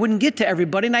night and I wouldn't get to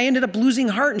everybody, and I ended up losing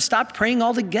heart and stopped praying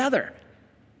altogether.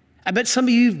 I bet some of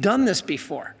you have done this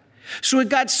before. So it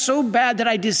got so bad that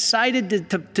I decided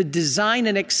to design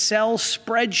an Excel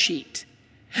spreadsheet.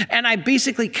 And I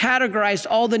basically categorized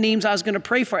all the names I was going to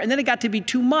pray for. And then it got to be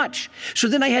too much. So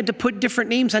then I had to put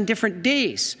different names on different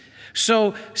days.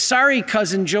 So sorry,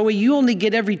 cousin Joey, you only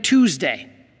get every Tuesday.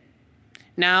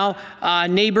 Now,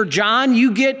 neighbor John,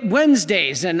 you get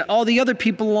Wednesdays, and all the other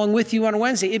people along with you on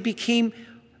Wednesday. It became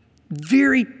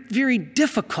very, very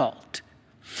difficult.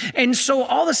 And so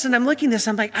all of a sudden I'm looking at this,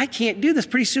 I'm like, I can't do this.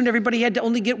 Pretty soon everybody had to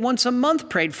only get once a month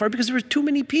prayed for because there were too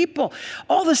many people.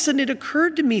 All of a sudden it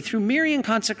occurred to me through Marian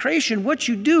consecration, what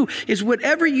you do is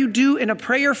whatever you do in a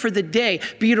prayer for the day,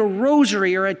 be it a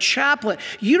rosary or a chaplet,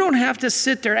 you don't have to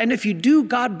sit there, and if you do,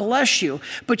 God bless you,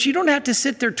 but you don't have to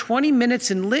sit there 20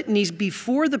 minutes in litanies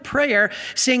before the prayer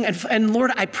saying, and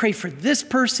Lord, I pray for this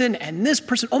person and this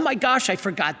person. Oh my gosh, I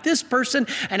forgot this person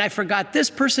and I forgot this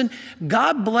person.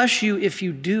 God bless you if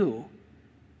you do,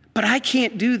 but I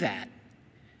can't do that.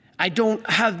 I don't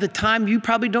have the time. You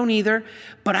probably don't either,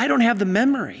 but I don't have the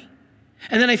memory.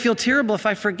 And then I feel terrible if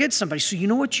I forget somebody. So you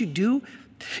know what you do?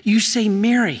 You say,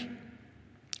 Mary,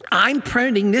 I'm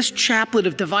putting this chaplet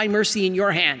of divine mercy in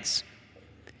your hands,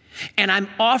 and I'm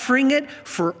offering it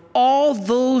for all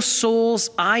those souls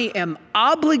I am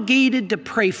obligated to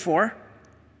pray for,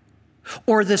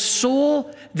 or the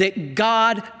soul that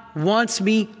God wants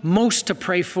me most to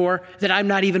pray for that I'm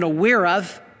not even aware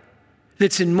of,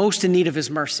 that's most in need of his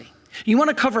mercy. You want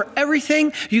to cover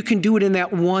everything? You can do it in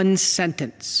that one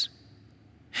sentence.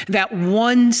 That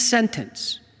one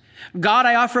sentence. God,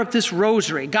 I offer up this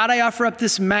rosary. God, I offer up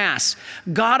this mass.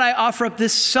 God, I offer up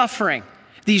this suffering,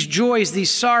 these joys,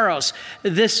 these sorrows,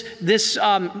 this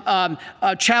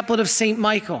chaplet of St.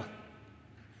 Michael.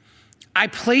 I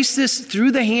place this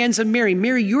through the hands of Mary.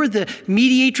 Mary, you're the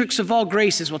mediatrix of all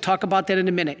graces. We'll talk about that in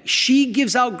a minute. She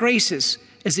gives out graces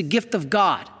as a gift of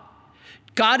God.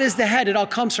 God is the head. It all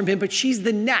comes from him, but she's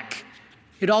the neck.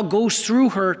 It all goes through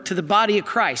her to the body of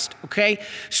Christ, okay?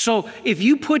 So if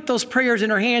you put those prayers in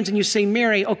her hands and you say,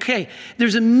 Mary, okay,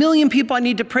 there's a million people I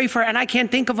need to pray for, and I can't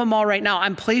think of them all right now.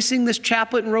 I'm placing this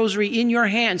chaplet and rosary in your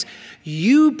hands.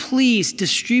 You please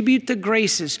distribute the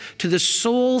graces to the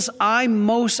souls I'm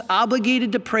most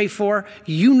obligated to pray for.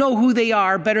 You know who they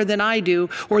are better than I do,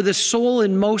 or the soul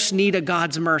in most need of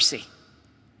God's mercy.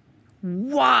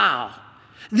 Wow.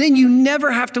 Then you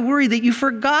never have to worry that you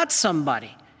forgot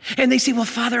somebody. And they say, well,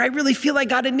 Father, I really feel I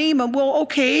got to name them. Well,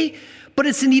 okay, but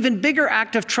it's an even bigger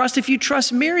act of trust if you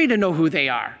trust Mary to know who they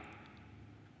are.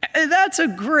 That's a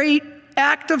great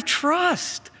act of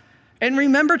trust. And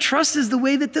remember, trust is the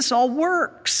way that this all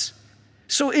works.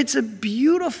 So it's a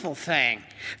beautiful thing.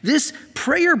 This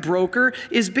prayer broker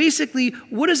is basically,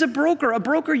 what is a broker? A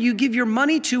broker you give your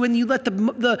money to and you let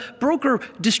the broker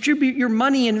distribute your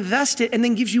money, invest it, and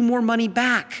then gives you more money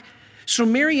back. So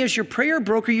Mary, as your prayer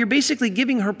broker, you're basically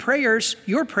giving her prayers,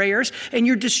 your prayers, and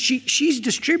she's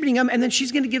distributing them, and then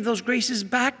she's going to give those graces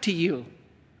back to you.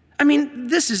 I mean,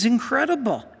 this is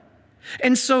incredible.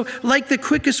 And so, like the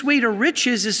quickest way to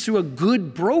riches is through a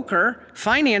good broker,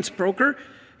 finance broker,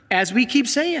 as we keep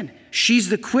saying, she's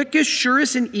the quickest,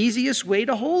 surest, and easiest way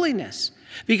to holiness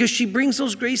because she brings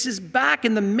those graces back,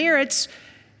 and the merits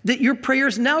that your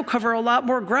prayers now cover a lot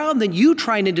more ground than you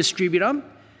trying to distribute them.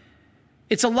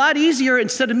 It's a lot easier,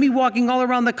 instead of me walking all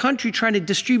around the country trying to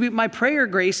distribute my prayer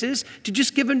graces, to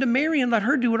just give them to Mary and let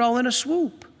her do it all in a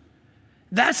swoop.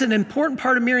 That's an important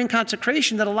part of Marian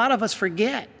consecration that a lot of us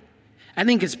forget. I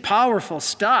think it's powerful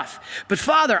stuff. But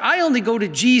Father, I only go to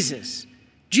Jesus.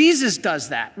 Jesus does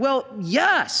that. Well,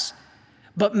 yes.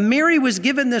 But Mary was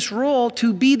given this role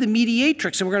to be the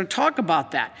mediatrix, and we're going to talk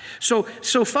about that. So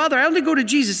Father, I only go to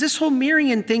Jesus. This whole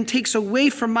Marian thing takes away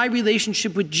from my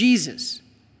relationship with Jesus.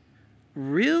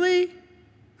 Really?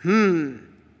 On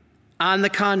the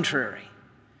contrary,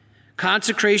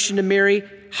 consecration to Mary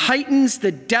heightens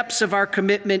the depths of our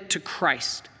commitment to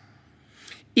Christ.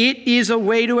 It is a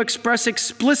way to express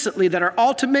explicitly that our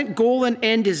ultimate goal and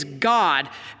end is God,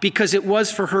 because it was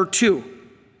for her too.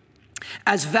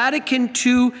 As Vatican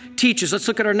II teaches, let's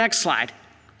look at our next slide.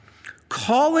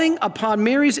 Calling upon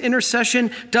Mary's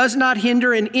intercession does not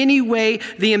hinder in any way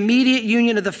the immediate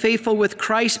union of the faithful with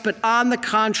Christ, but on the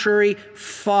contrary,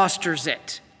 fosters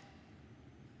it.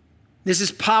 This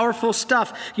is powerful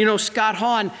stuff. You know, Scott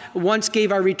Hahn once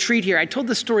gave our retreat here. I told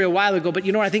this story a while ago, but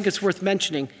you know what? I think it's worth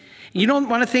mentioning. You don't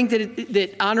want to think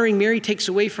that honoring Mary takes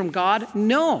away from God?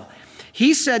 No.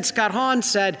 He said, Scott Hahn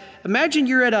said, imagine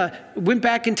went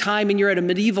back in time and you're at a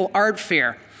medieval art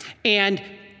fair. And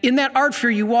in that art fair,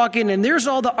 you walk in and there's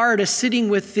all the artists sitting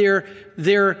with their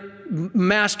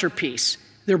masterpiece,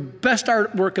 their best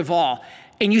artwork of all.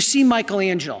 And you see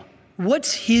Michelangelo.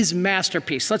 What's his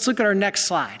masterpiece? Let's look at our next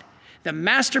slide. The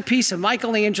masterpiece of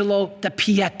Michelangelo, the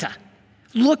Pieta.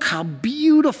 Look how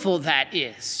beautiful that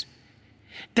is.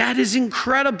 That is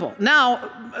incredible. Now,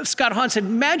 Scott Hahn said,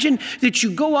 imagine that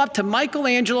you go up to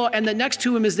Michelangelo and the next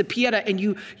to him is the Pieta, and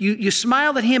you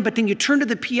smile at him, but then you turn to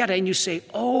the Pieta and you say,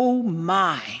 oh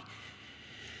my,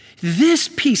 this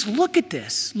piece, look at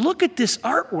this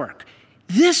artwork.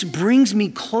 This brings me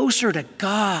closer to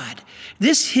God.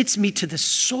 This hits me to the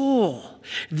soul.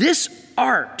 This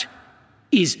art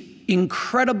is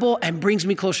incredible and brings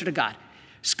me closer to God.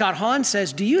 Scott Hahn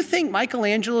says, do you think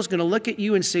Michelangelo is going to look at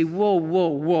you and say, whoa,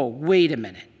 wait a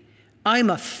minute.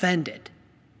 I'm offended.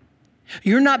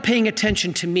 You're not paying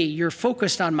attention to me. You're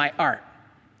focused on my art.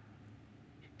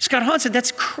 Scott Hahn said,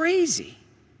 that's crazy.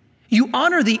 You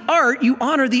honor the art, you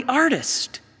honor the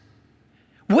artist.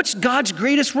 What's God's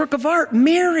greatest work of art?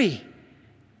 Mary.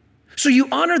 So you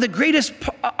honor the greatest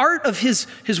art of his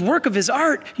work of his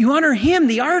art. You honor him,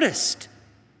 the artist.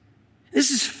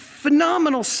 This is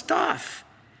phenomenal stuff.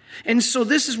 And so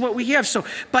this is what we have. So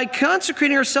by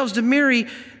consecrating ourselves to Mary,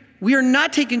 we are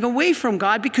not taking away from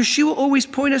God, because she will always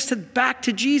point us back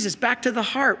to Jesus, back to the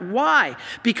heart. Why?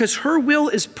 Because her will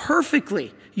is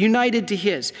perfectly united to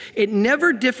his. It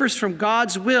never differs from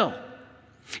God's will.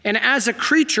 And as a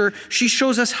creature, she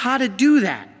shows us how to do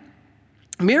that.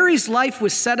 Mary's life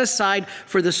was set aside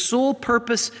for the sole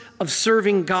purpose of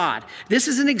serving God. This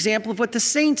is an example of what the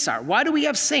saints are. Why do we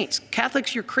have saints?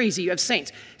 Catholics, you're crazy. You have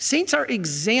saints. Saints are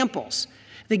examples.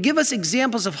 They give us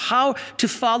examples of how to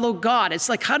follow God. It's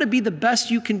like how to be the best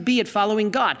you can be at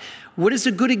following God. What is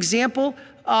a good example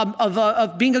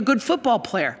of being a good football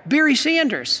player? Barry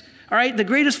Sanders, all right, the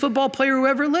greatest football player who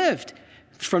ever lived,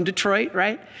 from Detroit,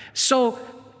 right? So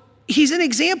he's an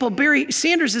example. Barry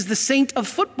Sanders is the saint of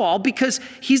football because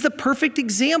he's the perfect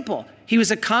example. He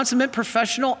was a consummate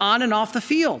professional on and off the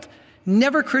field.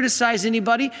 Never criticized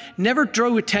anybody, never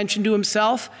drew attention to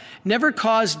himself, never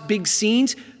caused big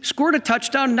scenes, scored a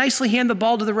touchdown, nicely handed the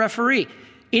ball to the referee.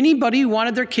 Anybody who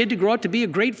wanted their kid to grow up to be a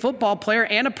great football player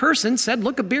and a person said,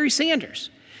 look at Barry Sanders.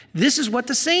 This is what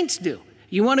the saints do.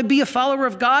 You want to be a follower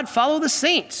of God? Follow the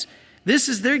saints. This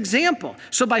is their example.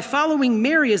 So by following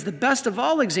Mary as the best of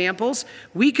all examples,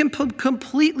 we can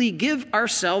completely give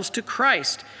ourselves to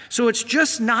Christ. So it's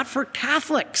just not for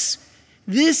Catholics.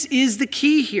 This is the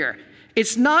key here.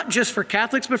 It's not just for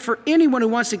Catholics, but for anyone who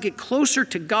wants to get closer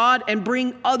to God and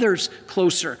bring others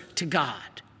closer to God.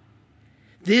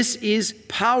 This is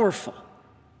powerful.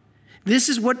 This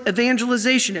is what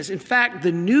evangelization is. In fact,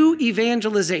 the new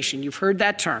evangelization, you've heard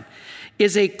that term,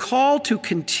 is a call to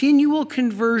continual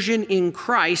conversion in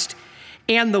Christ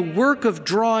and the work of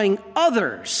drawing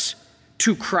others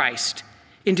to Christ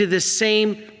into the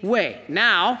same way.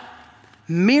 Now,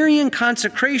 Marian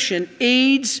consecration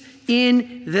aids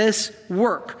in this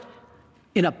work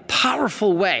in a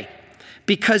powerful way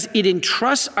because it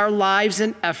entrusts our lives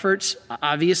and efforts,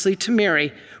 obviously, to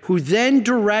Mary, who then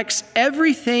directs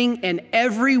everything and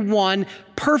everyone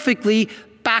perfectly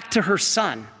back to her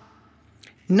Son.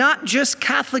 Not just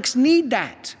Catholics need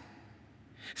that.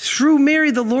 Through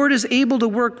Mary, the Lord is able to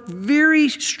work very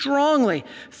strongly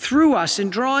through us in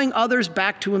drawing others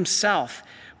back to himself.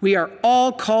 We are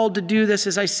all called to do this,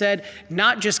 as I said,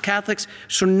 not just Catholics.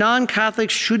 So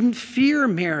non-Catholics shouldn't fear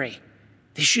Mary.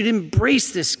 They should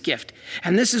embrace this gift.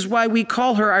 And this is why we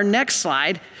call her, our next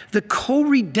slide, the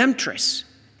co-redemptress.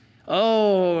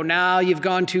 Oh, now you've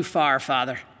gone too far,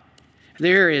 Father.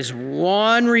 There is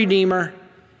one Redeemer,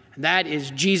 and that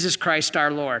is Jesus Christ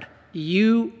our Lord.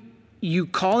 You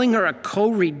calling her a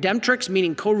co-redemptrix,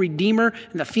 meaning co-redeemer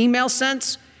in the female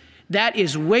sense, that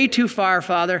is way too far,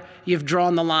 Father. You've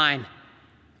drawn the line.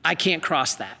 I can't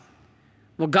cross that.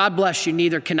 Well, God bless you,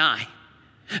 neither can I.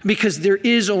 Because there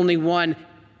is only one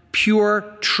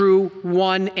pure, true,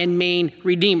 one and main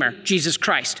Redeemer, Jesus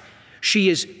Christ. She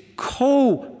is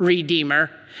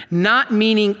co-redeemer, not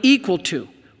meaning equal to.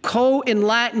 Co in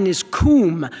Latin is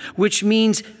cum, which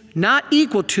means not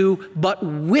equal to, but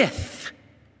with.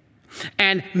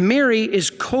 And Mary is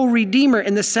co-redeemer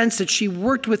in the sense that she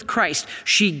worked with Christ.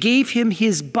 She gave him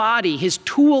his body, his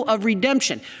tool of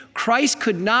redemption. Christ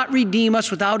could not redeem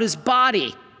us without his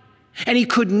body. And he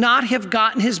could not have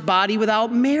gotten his body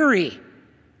without Mary.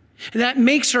 That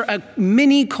makes her a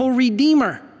mini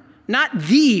co-redeemer, not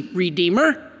the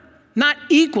redeemer, not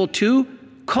equal to.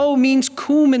 Co means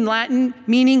cum in Latin,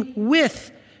 meaning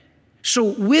with. So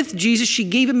with Jesus, she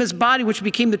gave him his body, which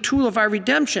became the tool of our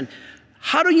redemption.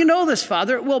 How do you know this,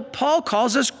 Father? Well, Paul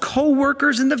calls us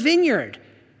co-workers in the vineyard.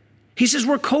 He says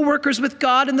we're co-workers with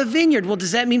God in the vineyard. Well,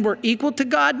 does that mean we're equal to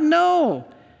God? No.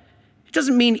 It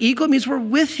doesn't mean equal. It means we're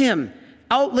with him,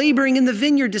 out laboring in the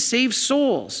vineyard to save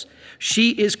souls.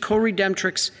 She is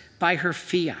co-redemptrix by her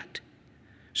fiat.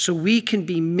 So we can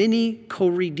be many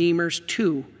co-redeemers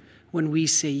too when we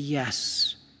say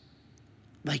yes,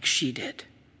 like she did.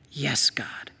 Yes,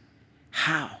 God.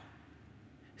 How?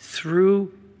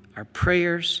 Through our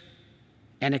prayers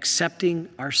and accepting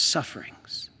our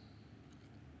sufferings.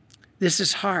 This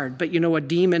is hard, but you know, a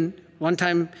demon, one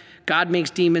time God makes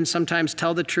demons sometimes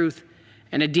tell the truth,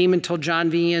 and a demon told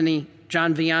John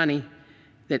Vianney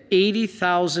that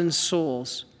 80,000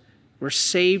 souls were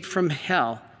saved from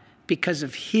hell because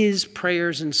of his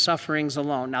prayers and sufferings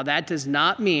alone. Now, that does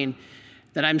not mean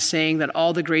that I'm saying that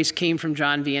all the grace came from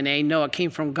John Vianney. No, it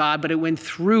came from God, but it went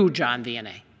through John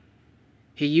Vianney.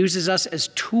 He uses us as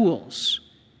tools.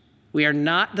 We are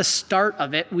not the start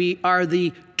of it. We are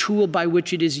the tool by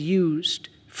which it is used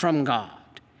from God.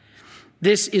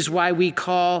 This is why we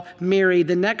call Mary,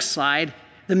 the next slide,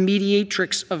 the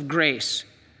mediatrix of grace.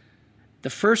 The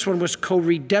first one was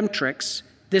co-redemptrix.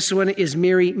 This one is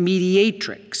Mary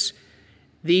mediatrix.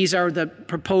 These are the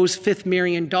proposed fifth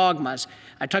Marian dogmas.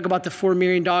 I talk about the four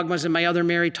Marian dogmas in my other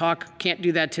Mary talk. Can't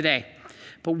do that today.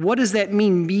 But what does that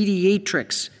mean,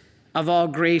 mediatrix of all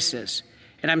graces?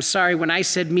 And I'm sorry, when I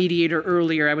said mediator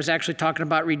earlier, I was actually talking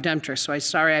about redemptrix. So I'm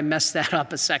sorry I messed that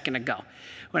up a second ago.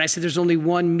 When I said there's only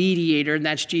one mediator, and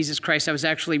that's Jesus Christ, I was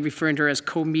actually referring to her as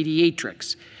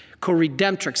co-mediatrix.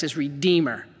 Co-redemptrix is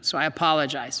redeemer. So I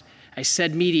apologize. I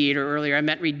said mediator earlier. I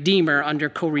meant redeemer under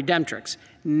co-redemptrix.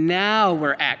 Now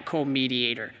we're at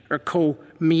co-mediator or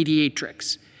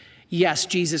co-mediatrix. Yes,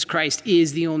 Jesus Christ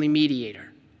is the only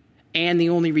mediator and the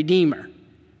only redeemer,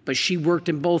 but she worked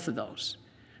in both of those.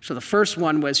 So the first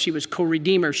one was she was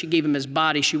co-redeemer. She gave him his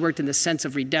body. She worked in the sense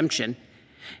of redemption.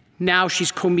 Now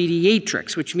she's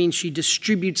co-mediatrix, which means she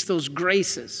distributes those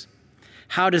graces.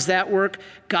 How does that work?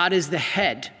 God is the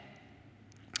head.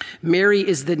 Mary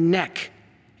is the neck,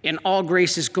 and all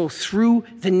graces go through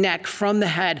the neck, from the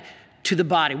head to the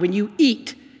body. When you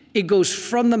eat, it goes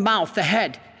from the mouth, the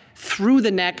head, through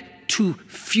the neck to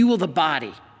fuel the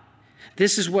body.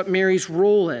 This is what Mary's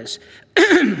role is.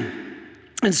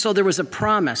 And so there was a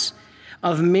promise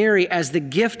of Mary as the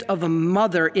gift of a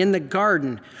mother in the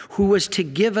garden who was to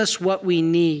give us what we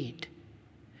need,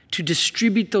 to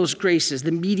distribute those graces,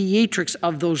 the mediatrix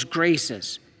of those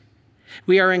graces.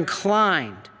 We are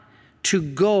inclined to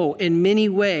go in many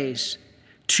ways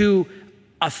to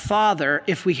a father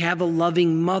if we have a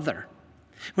loving mother.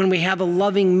 When we have a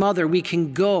loving mother, we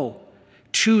can go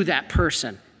to that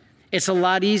person. It's a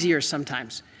lot easier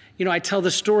sometimes. You know, I tell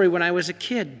the story when I was a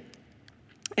kid,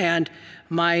 and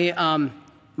my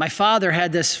father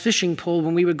had this fishing pole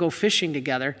when we would go fishing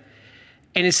together,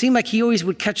 and it seemed like he always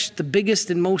would catch the biggest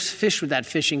and most fish with that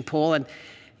fishing pole. And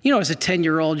you know, as a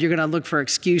 10-year-old, you're going to look for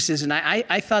excuses. And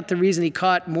I thought the reason he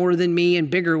caught more than me and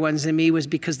bigger ones than me was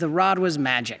because the rod was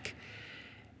magic.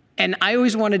 And I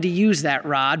always wanted to use that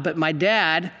rod, but my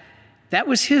dad, that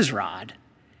was his rod.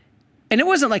 And it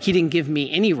wasn't like he didn't give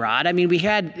me any rod. I mean, we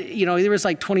had, you know, there was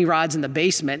like 20 rods in the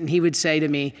basement, and he would say to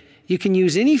me, you can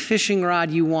use any fishing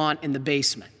rod you want in the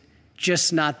basement,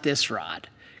 just not this rod.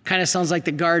 Kind of sounds like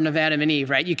the Garden of Adam and Eve,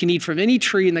 right? You can eat from any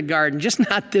tree in the garden, just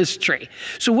not this tree.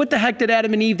 So what the heck did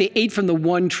Adam and Eve? They ate from the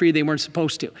one tree they weren't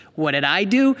supposed to. What did I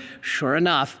do? Sure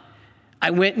enough,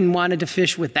 I went and wanted to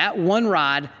fish with that one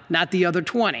rod, not the other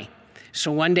 20.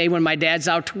 So one day when my dad's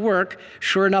out to work,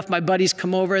 sure enough, my buddies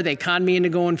come over. They con me into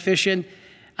going fishing.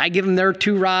 I give him their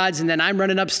 2 rods, and then I'm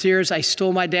running upstairs. I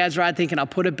stole my dad's rod thinking I'll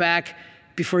put it back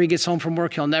before he gets home from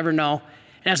work. He'll never know.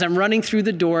 And as I'm running through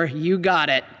the door, you got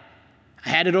it, I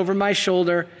had it over my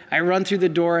shoulder. I run through the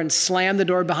door and slam the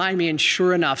door behind me, and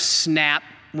sure enough, snap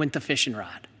went the fishing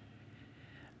rod.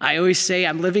 I always say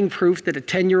I'm living proof that a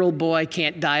 10-year-old boy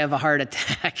can't die of a heart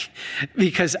attack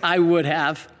because I would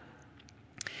have.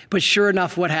 But sure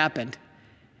enough, what happened?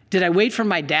 Did I wait for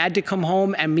my dad to come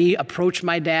home and me approach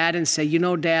my dad and say,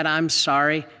 Dad, I'm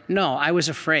sorry? No, I was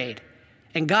afraid.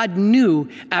 And God knew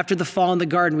after the fall in the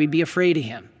garden we'd be afraid of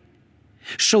him.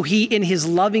 So he, in his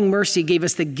loving mercy, gave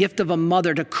us the gift of a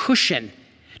mother to cushion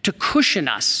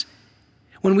us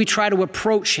when we try to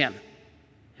approach him.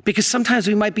 Because sometimes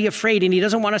we might be afraid and he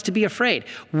doesn't want us to be afraid.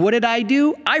 What did I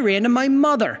do? I ran to my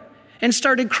mother and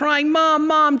started crying,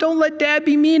 Mom, don't let Dad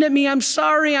be mean at me. I'm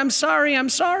sorry.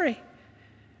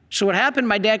 So what happened,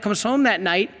 my dad comes home that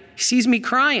night, he sees me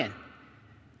crying.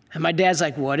 And my dad's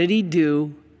like, what did he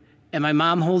do? And my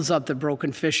mom holds up the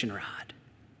broken fishing rod.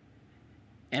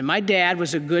 And my dad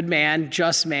was a good man,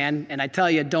 just man. And I tell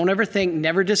you, don't ever think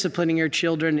never disciplining your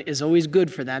children is always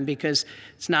good for them, because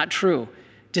it's not true.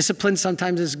 Discipline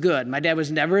sometimes is good. My dad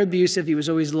was never abusive. He was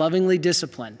always lovingly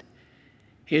disciplined.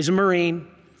 He was a Marine.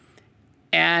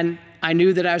 And I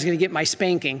knew that I was going to get my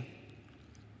spanking.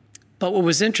 But what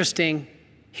was interesting,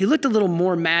 he looked a little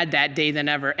more mad that day than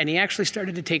ever, and he actually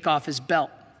started to take off his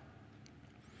belt.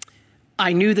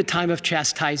 I knew the time of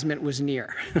chastisement was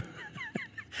near.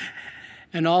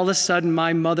 And all of a sudden,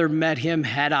 my mother met him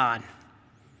head on,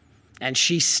 and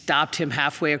she stopped him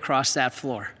halfway across that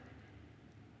floor.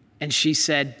 And she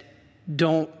said,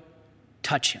 don't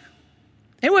touch him.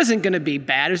 It wasn't going to be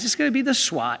bad. It was just going to be the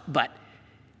SWAT, but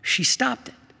she stopped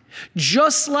it.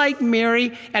 Just like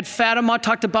Mary at Fatima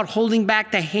talked about holding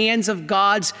back the hands of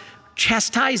God's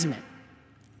chastisement.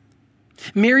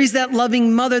 Mary's that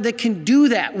loving mother that can do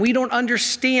that. We don't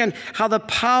understand how the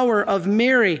power of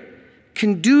Mary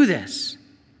can do this.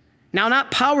 Now,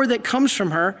 not power that comes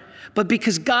from her, but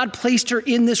because God placed her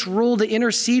in this role to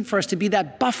intercede for us, to be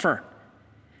that buffer.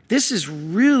 This is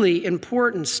really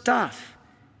important stuff.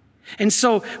 And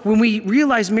so when we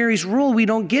realize Mary's role, we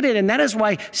don't get it. And that is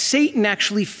why Satan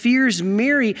actually fears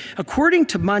Mary. According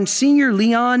to Monsignor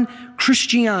Leon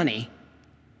Christiani,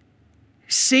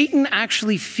 Satan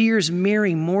actually fears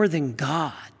Mary more than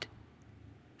God.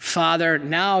 Father,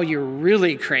 now you're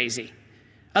really crazy.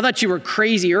 I thought you were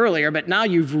crazy earlier, but now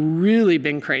you've really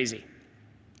been crazy.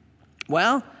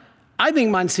 Well, I think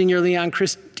Monsignor Leon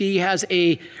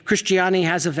Christiani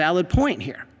has a valid point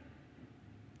here.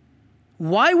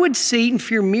 Why would Satan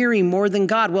fear Mary more than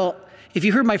God? Well, if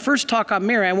you heard my first talk on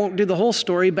Mary, I won't do the whole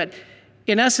story, but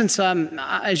in essence,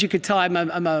 as you could tell, I'm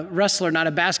a wrestler, not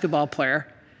a basketball player.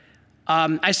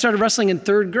 I started wrestling in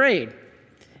 3rd grade.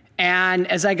 And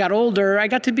as I got older, I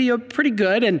got to be pretty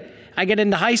good. And I get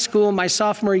into high school, my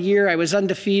sophomore year, I was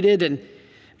undefeated and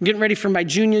getting ready for my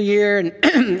junior year,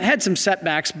 and had some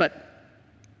setbacks. But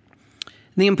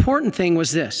the important thing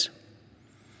was this.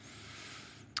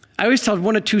 I always tell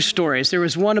one of 2 stories. There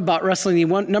was one about wrestling the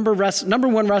number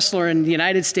 1 wrestler in the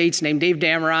United States named Dave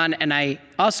Dameron, and I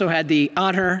also had the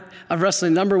honor of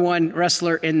wrestling number 1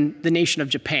 wrestler in the nation of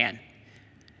Japan.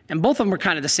 And both of them were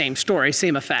kind of the same story,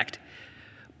 same effect.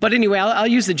 But anyway, I'll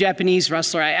use the Japanese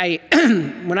wrestler.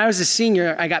 When I was a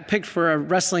senior, I got picked for a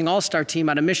wrestling all-star team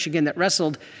out of Michigan that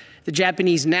wrestled the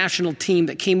Japanese national team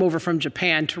that came over from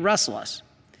Japan to wrestle us.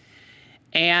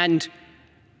 And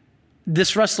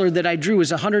this wrestler that I drew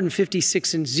was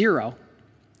 156-0.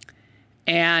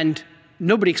 And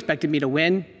nobody expected me to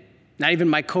win, not even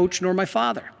my coach nor my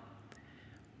father.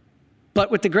 But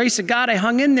with the grace of God, I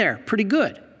hung in there pretty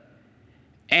good.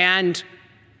 And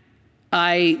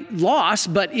I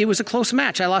lost, but it was a close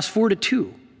match. I lost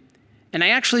 4-2. And I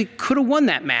actually could have won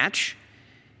that match.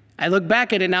 I look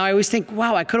back at it now, I always think,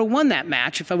 wow, I could have won that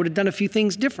match if I would have done a few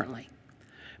things differently.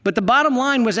 But the bottom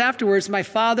line was afterwards, my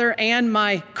father and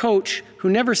my coach, who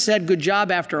never said good job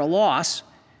after a loss,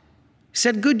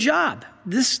 said, good job.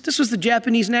 This was the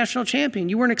Japanese national champion.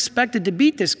 You weren't expected to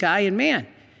beat this guy, and man,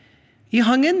 you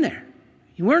hung in there.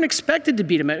 You weren't expected to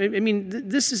beat him. I mean,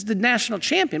 this is the national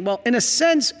champion. Well, in a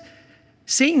sense,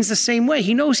 Satan's the same way.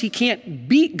 He knows he can't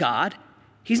beat God.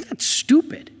 He's not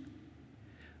stupid.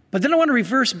 But then I want to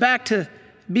reverse back to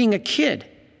being a kid.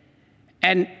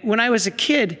 And when I was a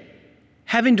kid,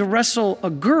 having to wrestle a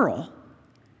girl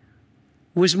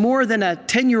was more than a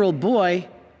 10-year-old boy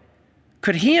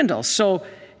could handle. So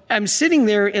I'm sitting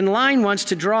there in line once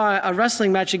to draw a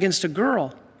wrestling match against a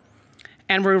girl.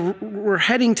 And we're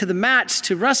heading to the mats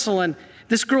to wrestle, and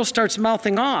this girl starts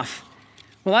mouthing off.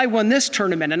 Well, I won this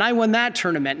tournament, and I won that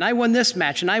tournament, and I won this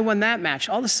match, and I won that match.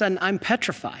 All of a sudden, I'm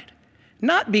petrified.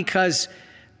 Not because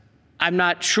I'm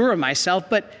not sure of myself,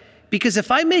 but because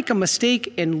if I make a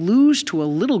mistake and lose to a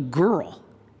little girl,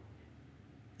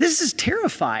 this is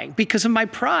terrifying because of my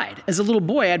pride. As a little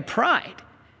boy, I had pride.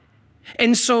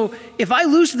 And so if I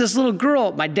lose to this little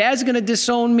girl, my dad's going to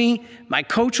disown me. My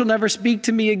coach will never speak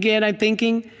to me again, I'm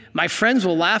thinking. My friends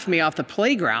will laugh me off the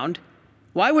playground.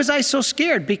 Why was I so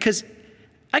scared? Because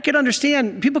I could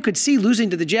understand, people could see losing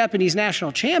to the Japanese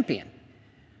national champion.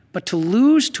 But to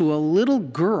lose to a little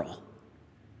girl,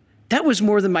 that was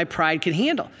more than my pride could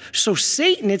handle. So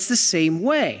Satan, it's the same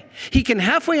way. He can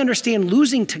halfway understand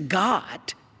losing to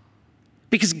God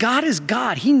because God is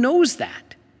God. He knows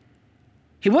that.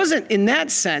 He wasn't, in that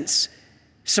sense,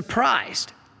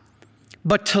 surprised.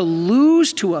 But to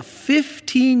lose to a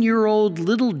 15-year-old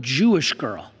little Jewish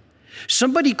girl,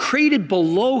 somebody created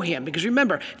below him, because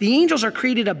remember, the angels are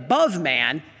created above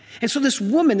man, and so this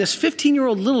woman, this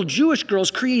 15-year-old little Jewish girl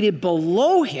is created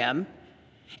below him,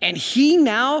 and he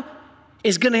now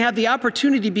is going to have the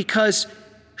opportunity because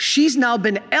she's now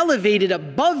been elevated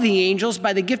above the angels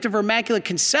by the gift of her immaculate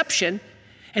conception.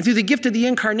 And through the gift of the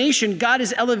incarnation, God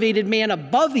has elevated man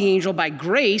above the angel by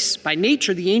grace. By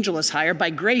nature, the angel is higher. By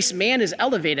grace, man is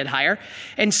elevated higher.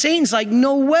 And Satan's like,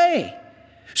 no way.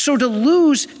 So to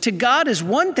lose to God is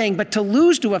one thing, but to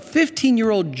lose to a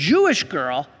 15-year-old Jewish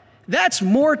girl, that's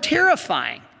more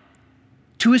terrifying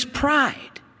to his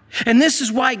pride. And this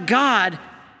is why God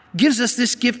gives us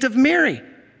this gift of Mary.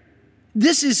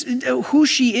 This is who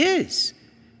she is.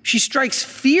 She strikes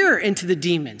fear into the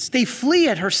demons. They flee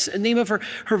at the name of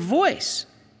her voice.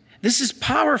 This is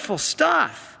powerful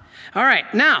stuff. All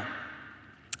right, now,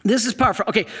 this is powerful.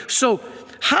 Okay, so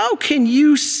how can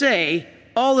you say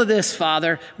all of this,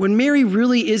 Father, when Mary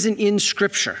really isn't in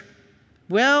Scripture?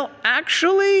 Well,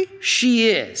 actually, she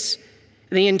is.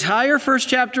 The entire first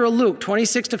chapter of Luke,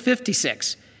 26 to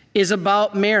 56, is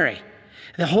about Mary.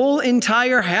 The whole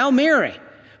entire Hail Mary.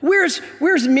 Where's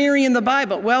Mary in the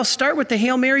Bible? Well, start with the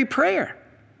Hail Mary prayer.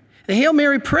 The Hail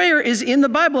Mary prayer is in the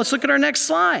Bible. Let's look at our next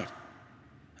slide.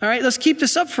 All right, let's keep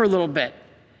this up for a little bit.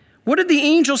 What did the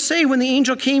angel say when the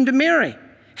angel came to Mary?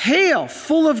 Hail,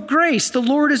 full of grace, the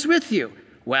Lord is with you.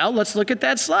 Well, let's look at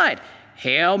that slide.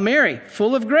 Hail Mary,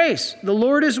 full of grace, the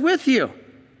Lord is with you.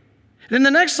 Then the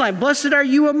next slide, blessed are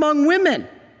you among women,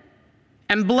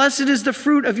 and blessed is the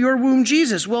fruit of your womb,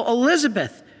 Jesus. Well,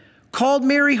 Elizabeth called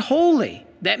Mary holy.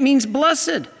 That means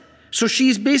blessed. So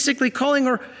she's basically calling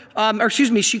her,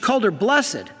 she called her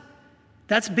blessed.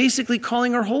 That's basically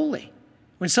calling her holy.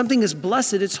 When something is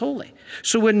blessed, it's holy.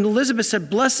 So when Elizabeth said,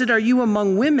 blessed are you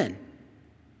among women,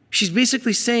 she's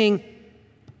basically saying,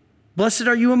 blessed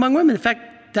are you among women. In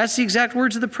fact, that's the exact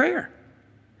words of the prayer.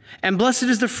 And blessed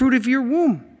is the fruit of your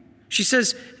womb. She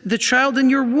says, the child in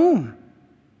your womb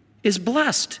is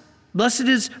blessed.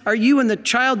 Blessed are you and the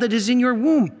child that is in your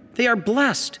womb. They are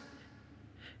blessed.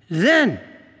 Then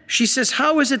she says,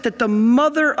 how is it that the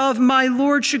mother of my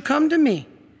Lord should come to me?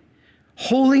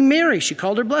 Holy Mary, she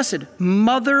called her blessed,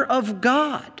 Mother of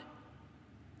God.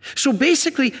 So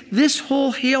basically, this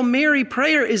whole Hail Mary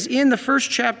prayer is in the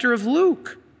first chapter of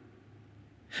Luke.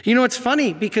 You know, it's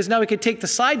funny because now we could take the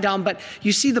slide down, but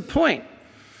you see the point.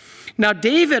 Now,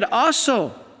 David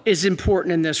also is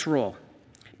important in this role.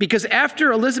 Because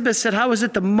after Elizabeth said, how is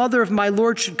it the mother of my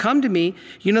Lord should come to me?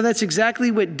 You know, that's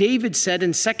exactly what David said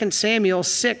in 2 Samuel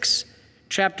 6,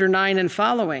 chapter 9 and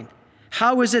following.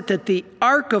 How is it that the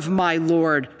ark of my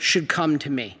Lord should come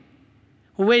to me?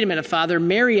 Well, wait a minute, Father.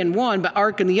 Mary in one, but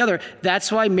ark in the other.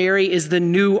 That's why Mary is the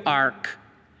new ark.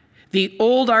 The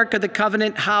old ark of the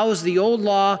covenant housed the old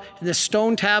law and the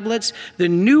stone tablets. The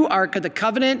new ark of the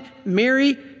covenant,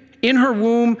 Mary in her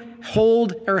womb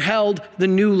held the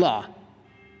new law.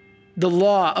 The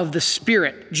law of the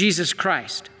Spirit, Jesus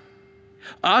Christ.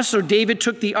 Also, David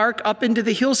took the ark up into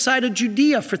the hillside of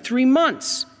Judea for 3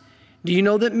 months. Do you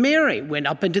know that Mary went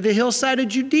up into the hillside of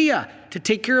Judea to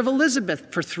take care of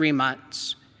Elizabeth for 3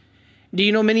 months? Do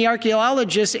you know many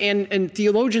archaeologists and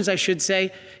theologians, I should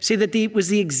say that it was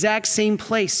the exact same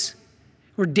place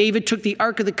where David took the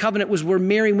Ark of the Covenant was where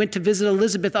Mary went to visit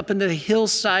Elizabeth up into the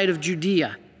hillside of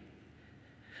Judea.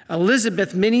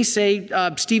 Elizabeth, many say,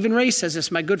 Stephen Ray says this,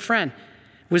 my good friend,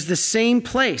 was the same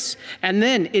place. And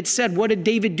then it said, what did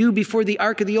David do before the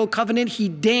Ark of the Old Covenant? He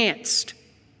danced.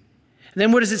 And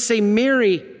then what does it say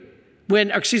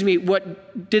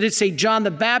what did it say John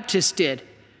the Baptist did?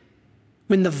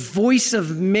 When the voice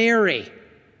of Mary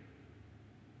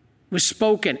was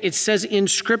spoken, it says in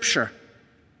Scripture,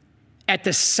 at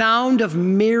the sound of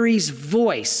Mary's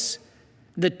voice,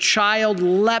 The child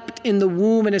leapt in the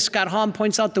womb, and as Scott Halm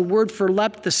points out, the word for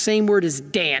leapt, the same word as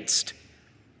danced.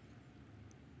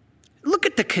 Look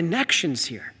at the connections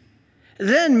here.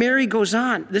 Then Mary goes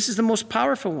on, this is the most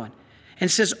powerful one, and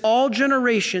says, all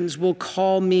generations will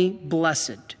call me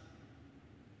blessed.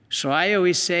 So I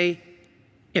always say,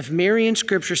 if Mary in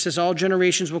Scripture says all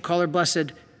generations will call her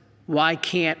blessed, why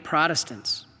can't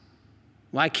Protestants?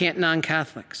 Why can't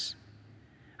non-Catholics?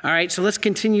 All right, so let's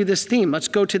continue this theme. Let's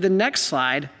go to the next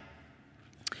slide.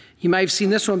 You might have seen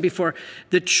this one before.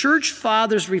 The church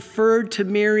fathers referred to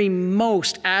Mary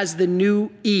most as the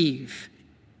new Eve.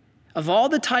 Of all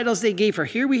the titles they gave her,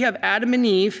 here we have Adam and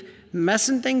Eve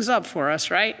messing things up for us,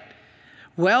 right?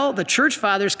 Well, the church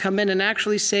fathers come in and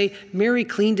actually say Mary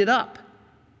cleaned it up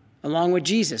along with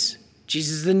Jesus.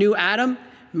 Jesus is the new Adam,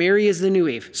 Mary is the new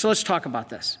Eve. So let's talk about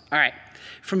this. All right,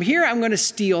 from here I'm going to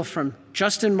steal from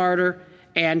Justin Martyr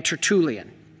and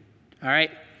Tertullian. All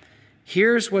right,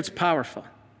 here's what's powerful.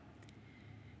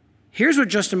 Here's what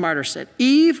Justin Martyr said.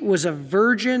 Eve was a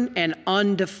virgin and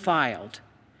undefiled,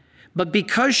 but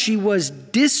because she was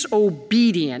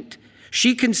disobedient,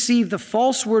 she conceived the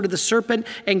false word of the serpent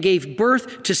and gave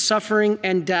birth to suffering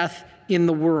and death in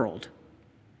the world.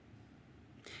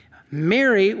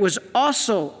 Mary was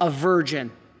also a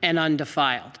virgin and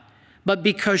undefiled, but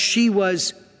because she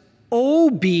was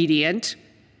obedient,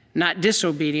 not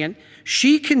disobedient,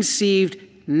 she conceived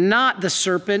not the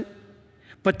serpent,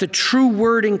 but the true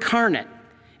word incarnate.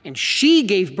 And she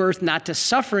gave birth not to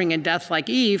suffering and death like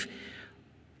Eve,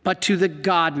 but to the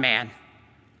God-man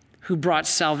who brought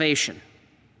salvation.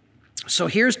 So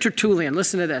here's Tertullian.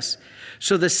 Listen to this.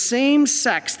 So the same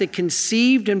sex that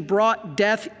conceived and brought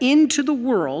death into the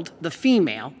world, the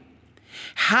female,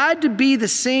 had to be the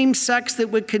same sex that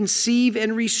would conceive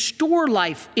and restore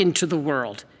life into the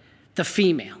world, the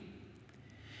female.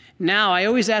 Now, I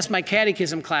always ask my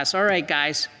catechism class, all right,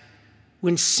 guys,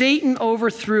 when Satan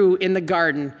overthrew in the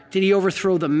garden, did he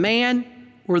overthrow the man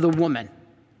or the woman?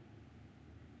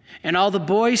 And all the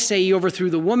boys say he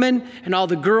overthrew the woman, and all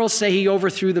the girls say he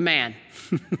overthrew the man.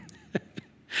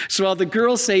 So all the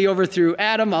girls say he overthrew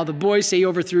Adam, all the boys say he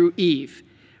overthrew Eve.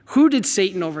 Who did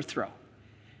Satan overthrow?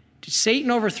 Did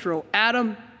Satan overthrow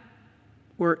Adam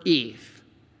or Eve?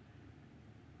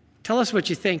 Tell us what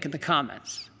you think in the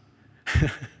comments.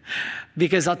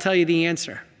 Because I'll tell you the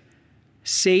answer.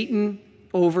 Satan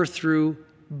overthrew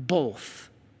both,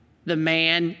 the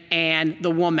man and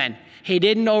the woman. He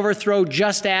didn't overthrow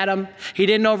just Adam. He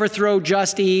didn't overthrow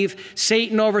just Eve.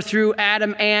 Satan overthrew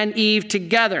Adam and Eve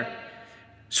together.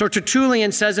 So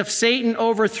Tertullian says if Satan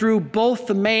overthrew both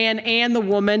the man and the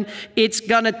woman, it's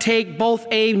going to take both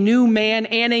a new man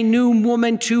and a new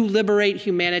woman to liberate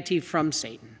humanity from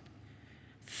Satan.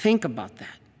 Think about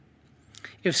that.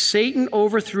 If Satan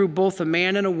overthrew both a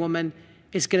man and a woman,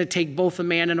 it's going to take both a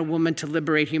man and a woman to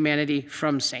liberate humanity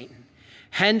from Satan.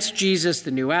 Hence Jesus,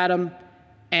 the new Adam,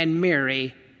 and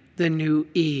Mary, the new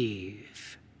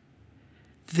Eve.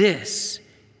 This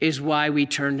is why we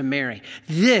turn to Mary.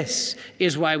 This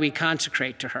is why we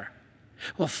consecrate to her.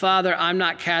 Well, Father, I'm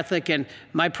not Catholic, and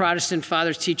my Protestant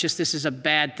fathers teach us this is a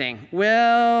bad thing.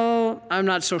 Well, I'm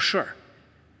not so sure.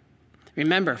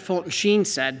 Remember, Fulton Sheen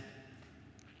said,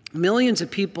 millions of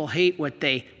people hate what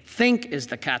they think is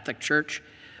the Catholic Church,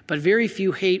 but very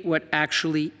few hate what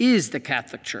actually is the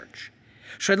Catholic Church.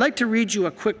 So I'd like to read you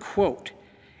a quick quote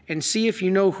and see if you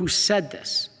know who said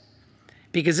this,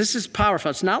 because this is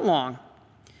powerful. It's not long.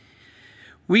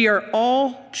 We are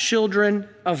all children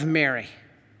of Mary.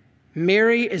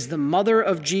 Mary is the mother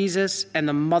of Jesus and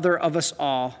the mother of us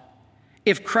all.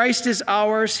 If Christ is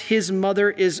ours, his mother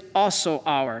is also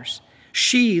ours.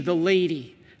 She, the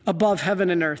lady, above heaven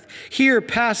and earth. Here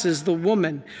passes the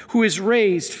woman who is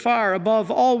raised far above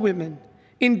all women,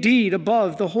 indeed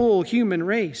above the whole human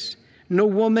race. No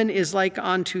woman is like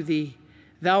unto thee.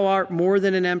 Thou art more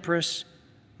than an empress,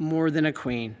 more than a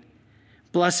queen.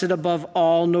 Blessed above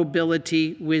all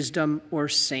nobility, wisdom, or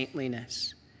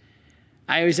saintliness.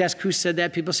 I always ask who said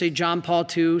that. People say John Paul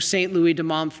II, St. Louis de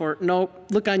Montfort. No,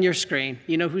 look on your screen.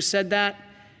 You know who said that?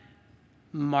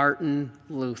 Martin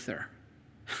Luther.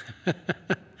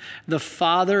 The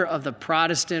father of the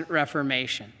Protestant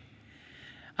Reformation.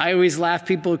 I always laugh.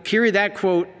 People carry that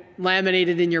quote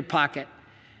laminated in your pocket.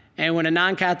 And when a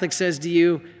non-Catholic says to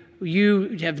you,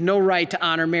 you have no right to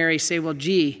honor Mary, say, well,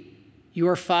 gee,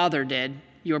 your father did,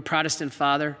 your Protestant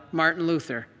father, Martin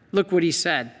Luther. Look what he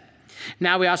said.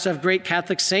 Now we also have great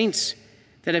Catholic saints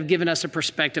that have given us a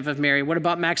perspective of Mary. What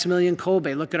about Maximilian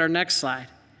Kolbe? Look at our next slide.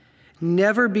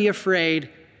 Never be afraid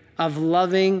of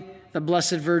loving the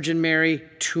Blessed Virgin Mary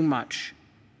too much.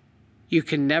 You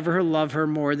can never love her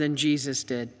more than Jesus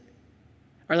did.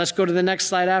 Or let's go to the next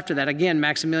slide after that. Again,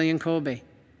 Maximilian Kolbe.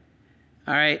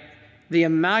 All right. The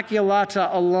Immaculata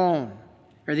alone,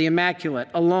 or the Immaculate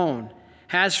alone,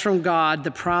 has from God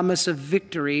the promise of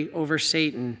victory over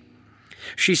Satan.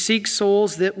 She seeks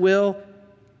souls that will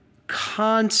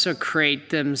consecrate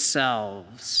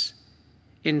themselves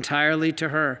entirely to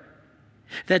her,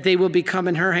 that they will become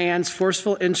in her hands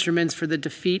forceful instruments for the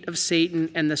defeat of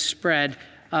Satan and the spread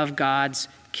of God's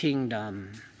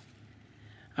kingdom.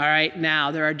 All right,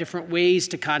 now there are different ways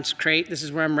to consecrate. This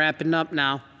is where I'm wrapping up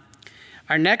now.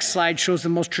 Our next slide shows the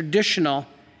most traditional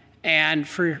and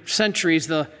for centuries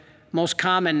the most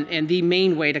common and the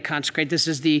main way to consecrate. This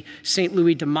is the St.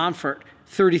 Louis de Montfort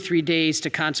 33 days to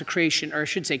consecration, or I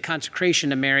should say consecration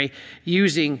to Mary,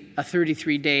 using a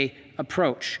 33-day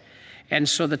approach. And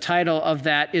so the title of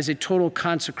that is A Total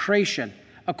Consecration,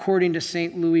 according to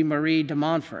St. Louis Marie de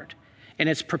Montfort. And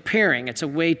it's preparing, it's a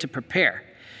way to prepare.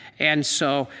 And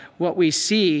so what we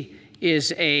see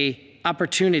is a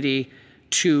opportunity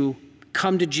to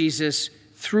come to Jesus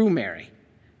through Mary.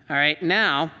 All right,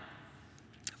 now,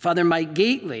 Father Mike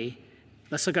Gately,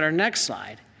 let's look at our next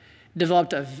slide,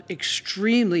 developed an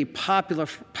extremely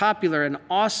popular and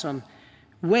awesome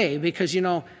way because,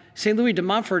 St. Louis de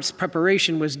Montfort's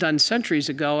preparation was done centuries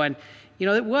ago, and,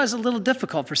 it was a little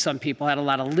difficult for some people. It had a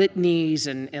lot of litanies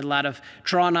and a lot of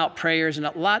drawn-out prayers, and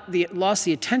lost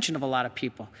the attention of a lot of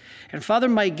people. And Father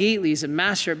Mike Gately is a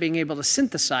master at being able to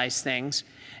synthesize things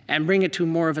and bring it to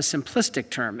more of a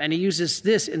simplistic term, and he uses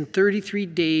this in 33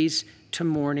 days to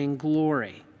morning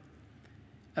glory.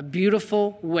 A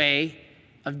beautiful way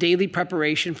of daily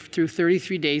preparation through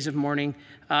 33 days of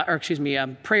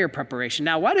prayer preparation.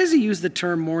 Now, why does he use the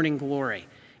term morning glory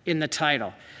in the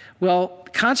title? Well,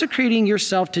 consecrating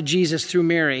yourself to Jesus through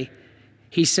Mary,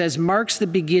 he says, marks the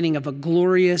beginning of a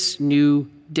glorious new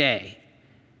day.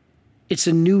 It's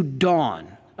a new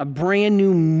dawn, a brand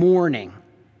new morning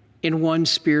in one's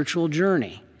spiritual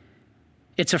journey.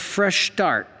 It's a fresh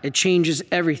start. It changes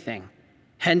everything.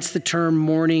 Hence the term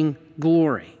morning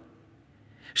glory.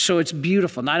 So it's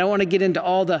beautiful. Now, I don't want to get into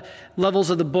all the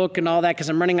levels of the book and all that because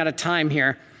I'm running out of time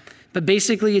here. But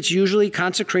basically,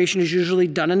 consecration is usually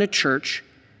done in a church,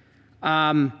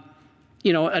 at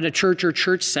a church or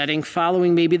church setting,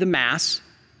 following maybe the Mass.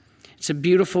 It's a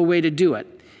beautiful way to do it.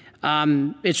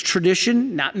 It's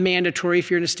tradition, not mandatory if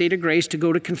you're in a state of grace, to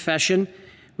go to confession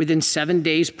within 7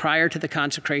 days prior to the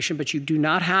consecration, but you do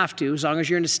not have to. As long as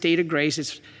you're in a state of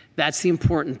grace, that's the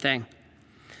important thing.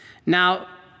 Now,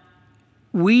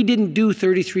 we didn't do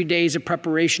 33 days of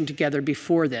preparation together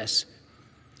before this,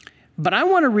 but I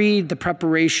want to read the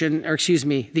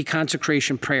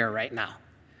consecration prayer right now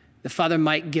that Father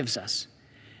Mike gives us.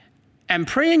 And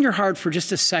pray in your heart for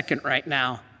just a second right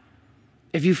now.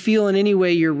 If you feel in any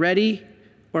way you're ready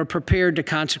or prepared to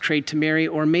consecrate to Mary,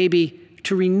 or maybe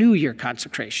to renew your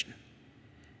consecration.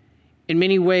 In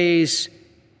many ways,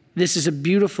 this is a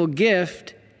beautiful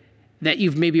gift that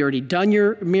you've maybe already done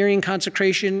your Marian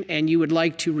consecration and you would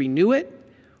like to renew it,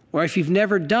 or if you've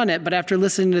never done it, but after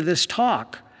listening to this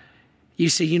talk, you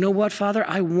say, you know what, Father,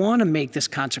 I want to make this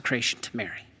consecration to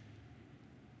Mary.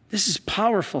 This is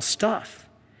powerful stuff.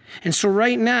 And so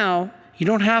right now, you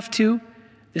don't have to.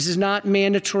 This is not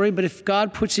mandatory, but if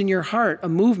God puts in your heart a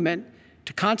movement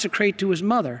to consecrate to his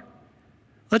mother,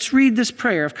 let's read this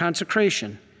prayer of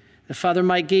consecration that Father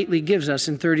Mike Gately gives us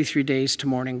in 33 days to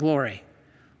morning glory.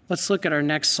 Let's look at our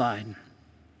next slide.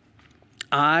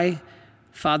 I,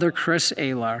 Father Chris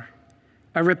Alar,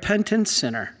 a repentant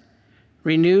sinner,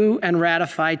 renew and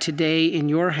ratify today in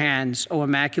your hands, O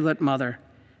Immaculate Mother,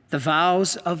 the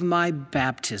vows of my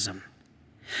baptism.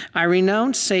 I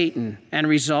renounce Satan and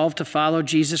resolve to follow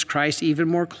Jesus Christ even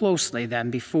more closely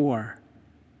than before.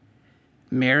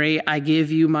 Mary, I give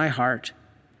you my heart.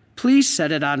 Please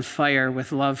set it on fire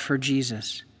with love for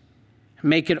Jesus.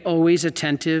 Make it always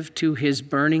attentive to his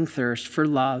burning thirst for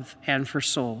love and for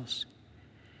souls.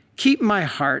 Keep my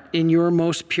heart in your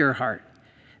most pure heart,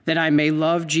 that I may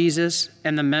love Jesus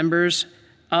and the members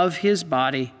of his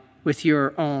body with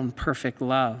your own perfect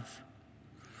love.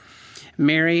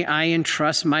 Mary, I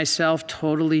entrust myself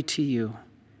totally to you,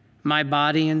 my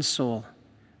body and soul,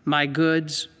 my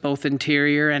goods, both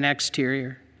interior and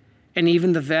exterior, and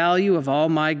even the value of all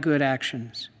my good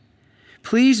actions.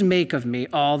 Please make of me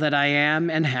all that I am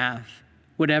and have,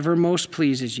 whatever most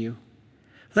pleases you.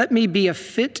 Let me be a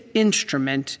fit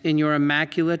instrument in your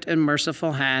immaculate and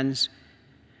merciful hands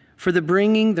for the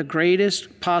bringing the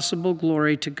greatest possible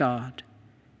glory to God.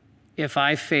 If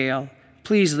I fail,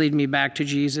 please lead me back to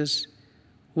Jesus.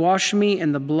 Wash me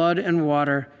in the blood and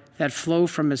water that flow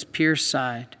from his pierced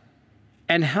side,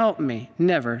 and help me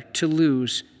never to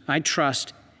lose my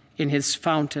trust in his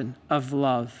fountain of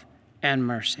love and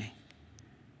mercy.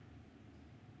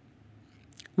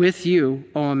 With you,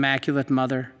 O Immaculate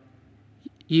Mother,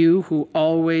 you who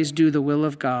always do the will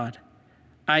of God,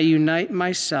 I unite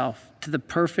myself to the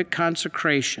perfect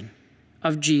consecration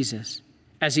of Jesus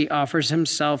as he offers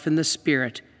himself in the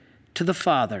Spirit to the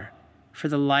Father for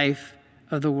the life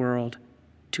of the world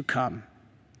to come.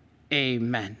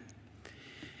 Amen.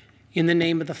 In the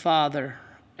name of the Father,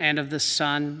 and of the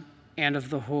Son, and of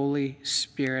the Holy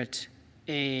Spirit.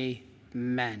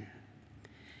 Amen.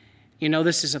 You know,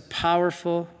 this is a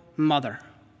powerful mother.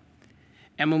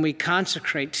 And when we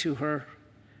consecrate to her,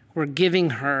 we're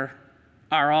giving her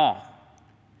our all.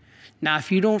 Now,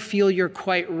 if you don't feel you're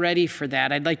quite ready for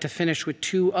that, I'd like to finish with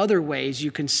two other ways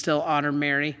you can still honor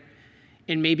Mary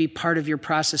and maybe part of your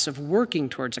process of working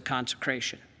towards a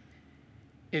consecration.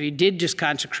 If you did just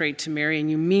consecrate to Mary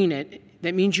and you mean it,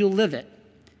 that means you'll live it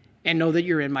and know that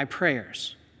you're in my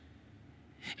prayers.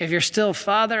 If you're still,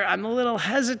 Father, I'm a little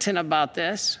hesitant about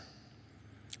this,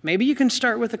 maybe you can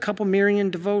start with a couple Marian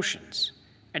devotions.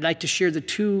 I'd like to share the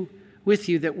two with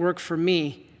you that work for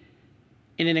me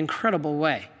in an incredible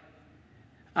way.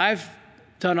 I've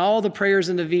done all the prayers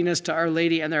in the Venus to Our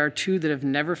Lady, and there are two that have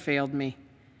never failed me,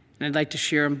 and I'd like to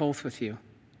share them both with you.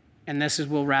 And this is,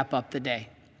 we'll wrap up the day.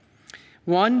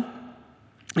 One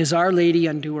is Our Lady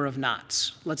Undoer of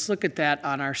Knots. Let's look at that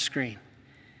on our screen.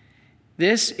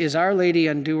 This is Our Lady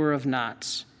Undoer of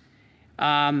Knots.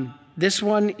 This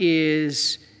one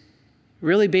is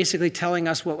really basically telling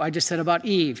us what I just said about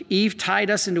Eve. Eve tied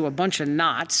us into a bunch of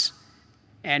knots,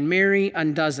 and Mary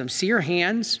undoes them. See her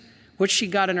hands? What's she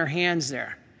got in her hands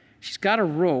there? She's got a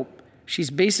rope. She's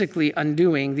basically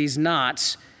undoing these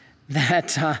knots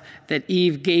that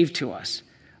Eve gave to us.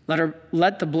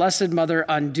 Let the Blessed Mother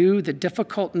undo the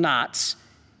difficult knots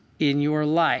in your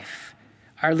life.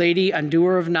 Our Lady,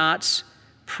 Undoer of Knots,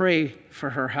 pray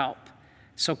for her help.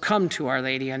 So come to Our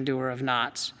Lady, Undoer of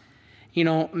Knots. You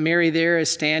know, Mary there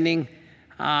is standing,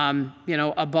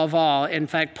 above all. In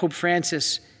fact, Pope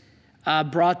Francis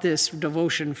brought this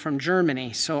devotion from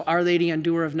Germany. So Our Lady,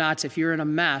 Undoer of Knots, if you're in a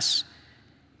mess,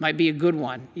 might be a good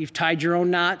one. You've tied your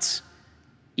own knots.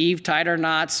 Eve tied our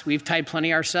knots. We've tied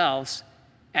plenty ourselves.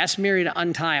 Ask Mary to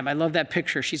untie them. I love that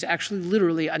picture. She's actually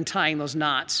literally untying those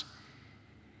knots.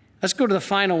 Let's go to the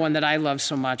final one that I love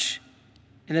so much,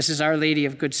 and this is Our Lady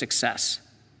of Good Success.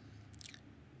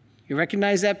 You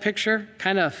recognize that picture?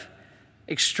 Kind of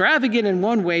extravagant in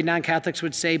one way, non-Catholics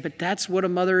would say, but that's what a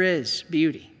mother is,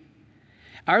 beauty.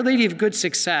 Our Lady of Good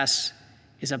Success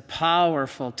is a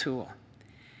powerful tool.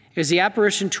 It was the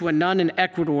apparition to a nun in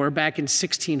Ecuador back in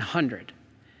 1600.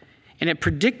 And it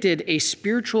predicted a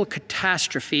spiritual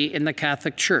catastrophe in the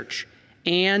Catholic Church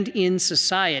and in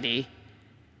society,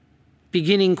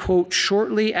 beginning, quote,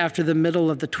 shortly after the middle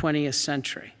of the 20th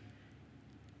century.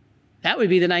 That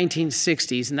would be the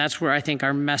 1960s, and that's where I think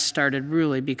our mess started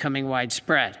really becoming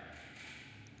widespread.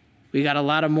 We got a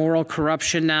lot of moral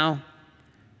corruption now,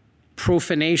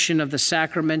 profanation of the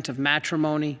sacrament of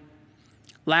matrimony,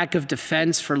 lack of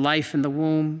defense for life in the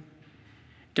womb,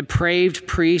 depraved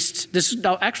priests.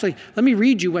 Actually, let me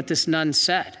read you what this nun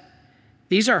said.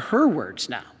 These are her words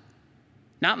now,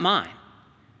 not mine.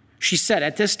 She said,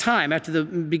 at this time, after the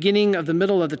beginning of the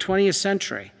middle of the 20th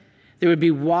century, there would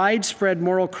be widespread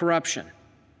moral corruption,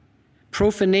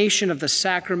 profanation of the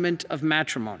sacrament of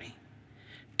matrimony,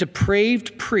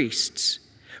 depraved priests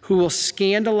who will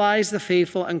scandalize the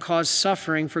faithful and cause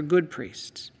suffering for good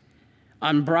priests,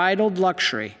 unbridled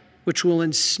luxury, which will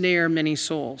ensnare many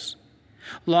souls,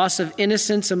 loss of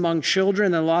innocence among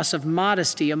children, and loss of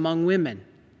modesty among women,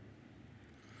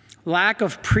 lack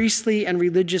of priestly and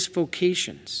religious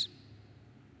vocations.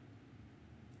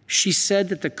 She said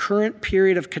that the current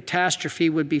period of catastrophe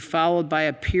would be followed by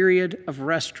a period of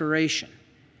restoration.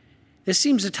 This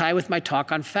seems to tie with my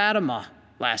talk on Fatima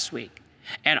last week,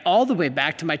 and all the way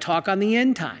back to my talk on the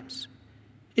end times.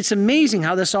 It's amazing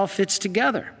how this all fits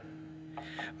together.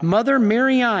 Mother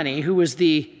Mariani, who was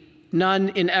the nun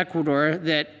in Ecuador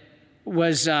that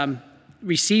was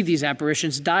received these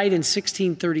apparitions, died in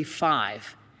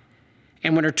 1635.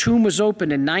 And when her tomb was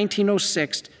opened in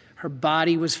 1906, her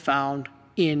body was found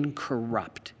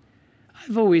incorrupt.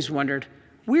 I've always wondered,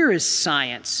 where is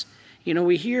science? You know,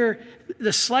 we hear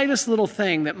the slightest little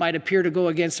thing that might appear to go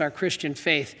against our Christian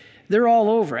faith. They're all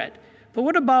over it. But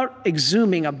what about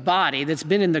exhuming a body that's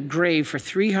been in the grave for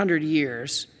 300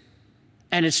 years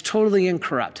and it's totally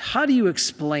incorrupt? How do you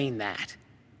explain that?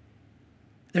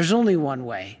 There's only one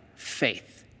way,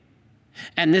 faith.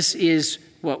 And this is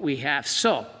what we have.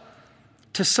 So,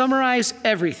 to summarize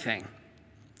everything,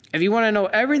 if you want to know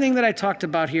everything that I talked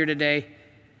about here today,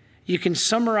 You can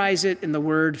summarize it in the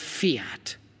word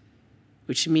fiat,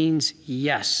 which means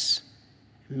yes.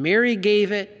 Mary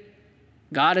gave it.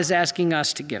 God is asking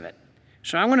us to give it.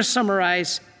 So I want to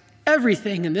summarize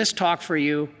everything in this talk for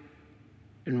you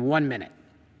in 1 minute.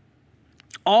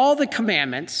 All the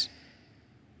commandments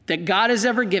that God has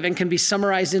ever given can be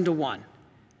summarized into one.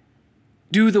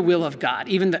 Do the will of God.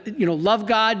 Even love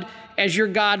God as your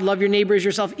God, love your neighbor as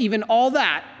yourself. Even all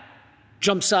that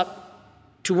jumps up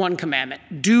to one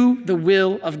commandment. Do the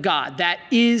will of God. That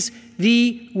is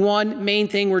the one main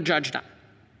thing we're judged on.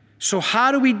 So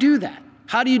how do we do that?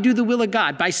 How do you do the will of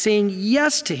God? By saying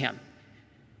yes to him.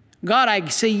 God, I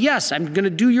say yes, I'm going to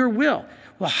do your will.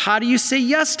 Well, how do you say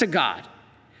yes to God?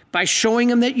 By showing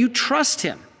him that you trust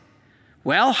him.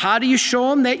 Well, how do you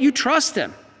show him that you trust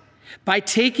him? By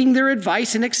taking their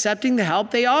advice and accepting the help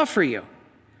they offer you.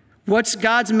 What's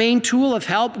God's main tool of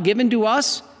help given to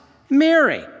us?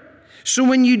 Mary. So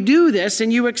when you do this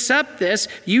and you accept this,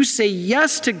 you say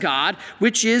yes to God,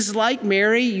 which is, like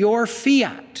Mary, your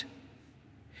fiat.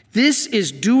 This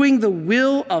is doing the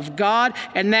will of God,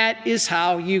 and that is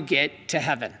how you get to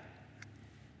heaven.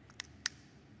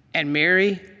 And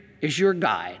Mary is your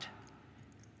guide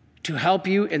to help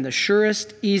you in the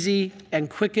surest, easy, and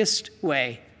quickest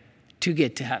way to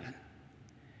get to heaven.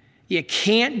 You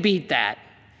can't beat that.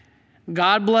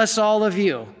 God bless all of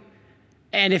you.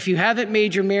 And if you haven't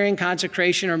made your Marian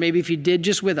consecration, or maybe if you did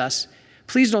just with us,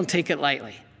 please don't take it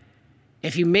lightly.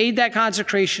 If you made that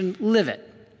consecration, live it.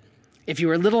 If you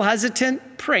were a little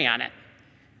hesitant, pray on it.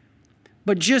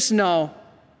 But just know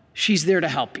she's there to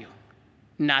help you,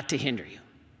 not to hinder you.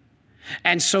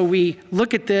 And so we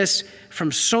look at this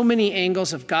from so many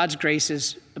angles of God's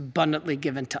graces abundantly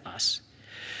given to us.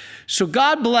 So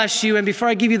God bless you. And before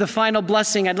I give you the final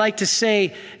blessing, I'd like to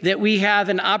say that we have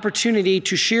an opportunity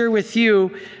to share with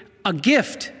you a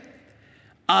gift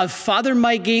of Father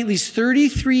Mike Gately's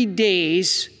 33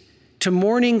 Days to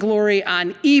Morning Glory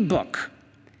on ebook.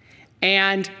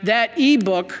 And that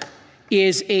ebook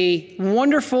is a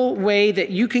wonderful way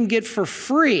that you can get for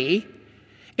free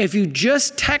if you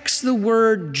just text the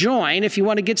word join. If you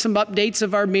want to get some updates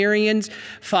of our Marians,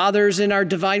 Fathers, and our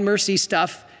Divine Mercy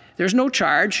stuff, there's no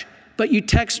charge, but you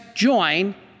text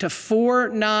join to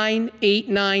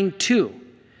 49892.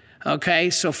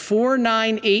 Okay, so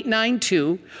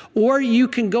 49892, or you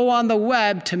can go on the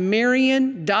web to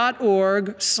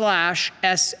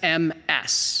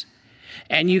marian.org/SMS.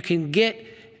 And you can get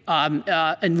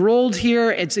enrolled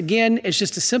here. It's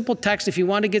just a simple text. If you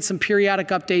want to get some periodic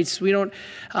updates, we don't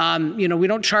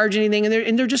charge anything,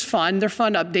 and they're just fun. They're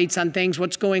fun updates on things,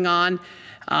 what's going on,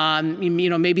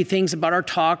 maybe things about our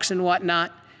talks and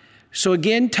whatnot. So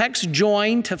again, text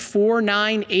join to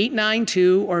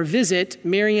 49892 or visit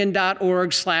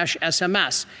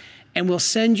marian.org/SMS, and we'll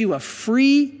send you a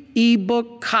free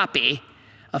ebook copy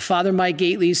of Father Mike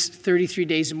Gately's 33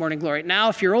 Days of Morning Glory. Now,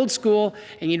 if you're old school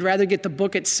and you'd rather get the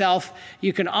book itself,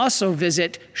 you can also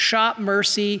visit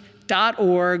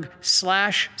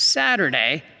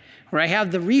shopmercy.org/Saturday, where I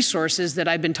have the resources that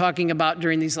I've been talking about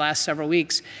during these last several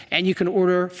weeks. And you can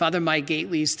order Father Mike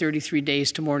Gately's 33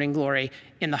 Days to Morning Glory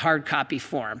in the hard copy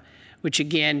form, which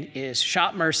again is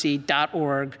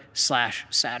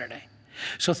shopmercy.org/Saturday.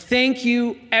 So thank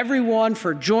you, everyone,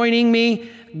 for joining me.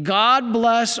 God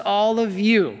bless all of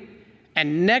you.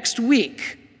 And next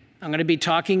week, I'm going to be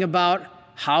talking about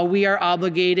how we are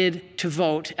obligated to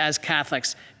vote as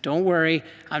Catholics. Don't worry,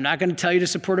 I'm not going to tell you to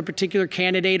support a particular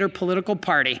candidate or political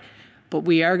party, but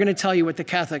we are going to tell you what the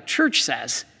Catholic Church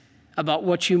says about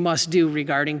what you must do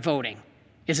regarding voting.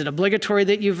 Is it obligatory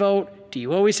that you vote? Do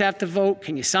you always have to vote?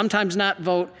 Can you sometimes not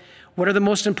vote? What are the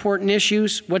most important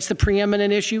issues? What's the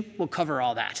preeminent issue? We'll cover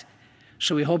all that.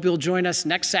 So we hope you'll join us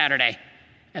next Saturday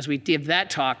as we give that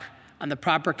talk on the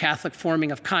proper Catholic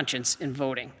forming of conscience in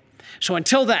voting. So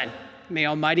until then, may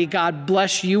Almighty God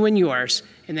bless you and yours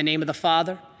in the name of the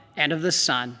Father, and of the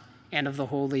Son, and of the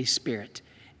Holy Spirit.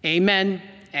 Amen,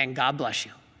 and God bless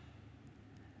you.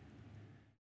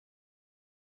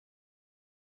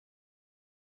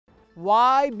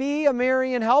 Why be a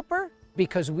Marian helper?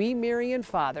 Because we Marian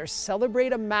Fathers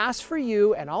celebrate a Mass for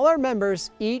you and all our members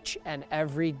each and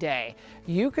every day.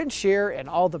 You can share in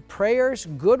all the prayers,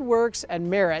 good works, and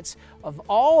merits of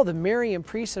all the Marian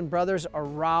priests and brothers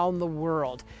around the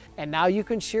world. And now you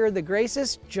can share the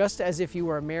graces just as if you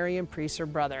were a Marian priest or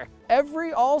brother.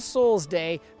 Every All Souls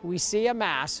Day, we say a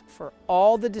Mass for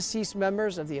all the deceased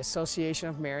members of the Association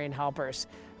of Marian Helpers.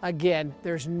 Again,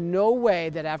 there's no way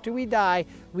that after we die,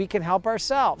 we can help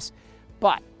ourselves.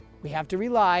 But we have to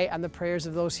rely on the prayers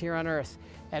of those here on earth.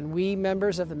 and we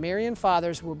members of the Marian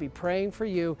Fathers will be praying for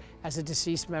you as a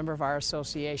deceased member of our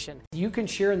association. You can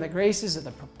share in the graces of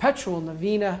the perpetual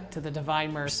novena to the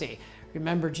Divine Mercy.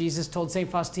 Remember, Jesus told St.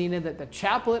 Faustina that the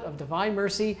Chaplet of Divine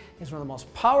Mercy is one of the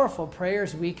most powerful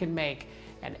prayers we can make.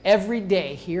 And every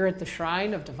day here at the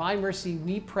Shrine of Divine Mercy,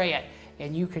 we pray it,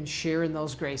 and you can share in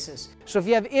those graces. So if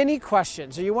you have any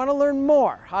questions or you want to learn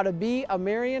more how to be a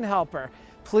Marian helper,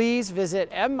 please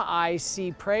visit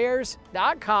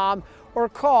micprayers.com or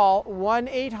call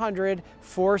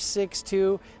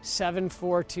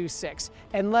 1-800-462-7426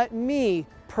 and let me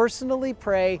personally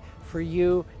pray for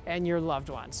you and your loved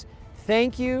ones.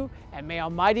 Thank you, and may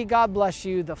Almighty God bless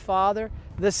you, the Father,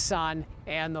 the Son,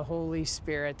 and the Holy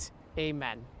Spirit.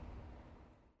 Amen.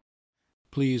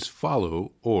 Please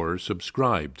follow or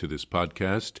subscribe to this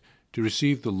podcast to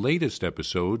receive the latest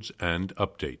episodes and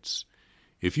updates.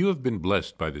 If you have been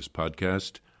blessed by this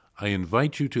podcast, I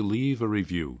invite you to leave a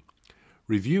review.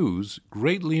 Reviews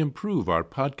greatly improve our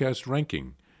podcast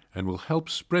ranking and will help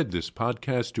spread this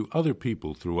podcast to other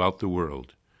people throughout the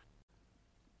world.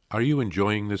 Are you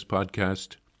enjoying this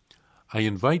podcast? I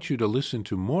invite you to listen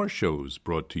to more shows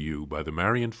brought to you by the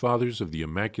Marian Fathers of the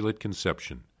Immaculate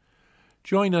Conception.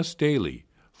 Join us daily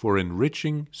for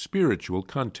enriching spiritual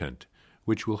content,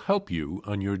 which will help you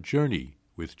on your journey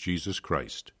with Jesus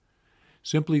Christ.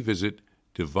 Simply visit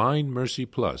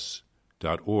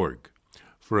DivineMercyPlus.org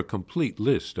for a complete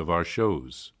list of our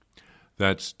shows.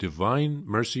 That's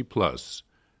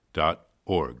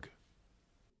DivineMercyPlus.org.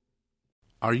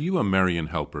 Are you a Marian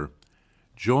helper?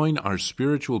 Join our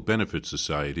Spiritual Benefit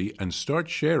Society and start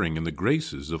sharing in the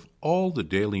graces of all the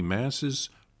daily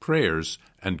masses, prayers,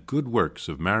 and good works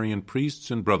of Marian priests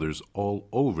and brothers all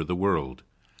over the world.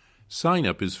 Sign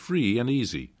up is free and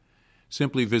easy.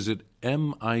 Simply visit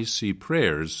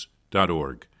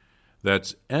micprayers.org.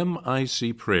 That's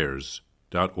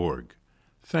micprayers.org.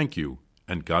 Thank you,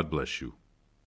 and God bless you.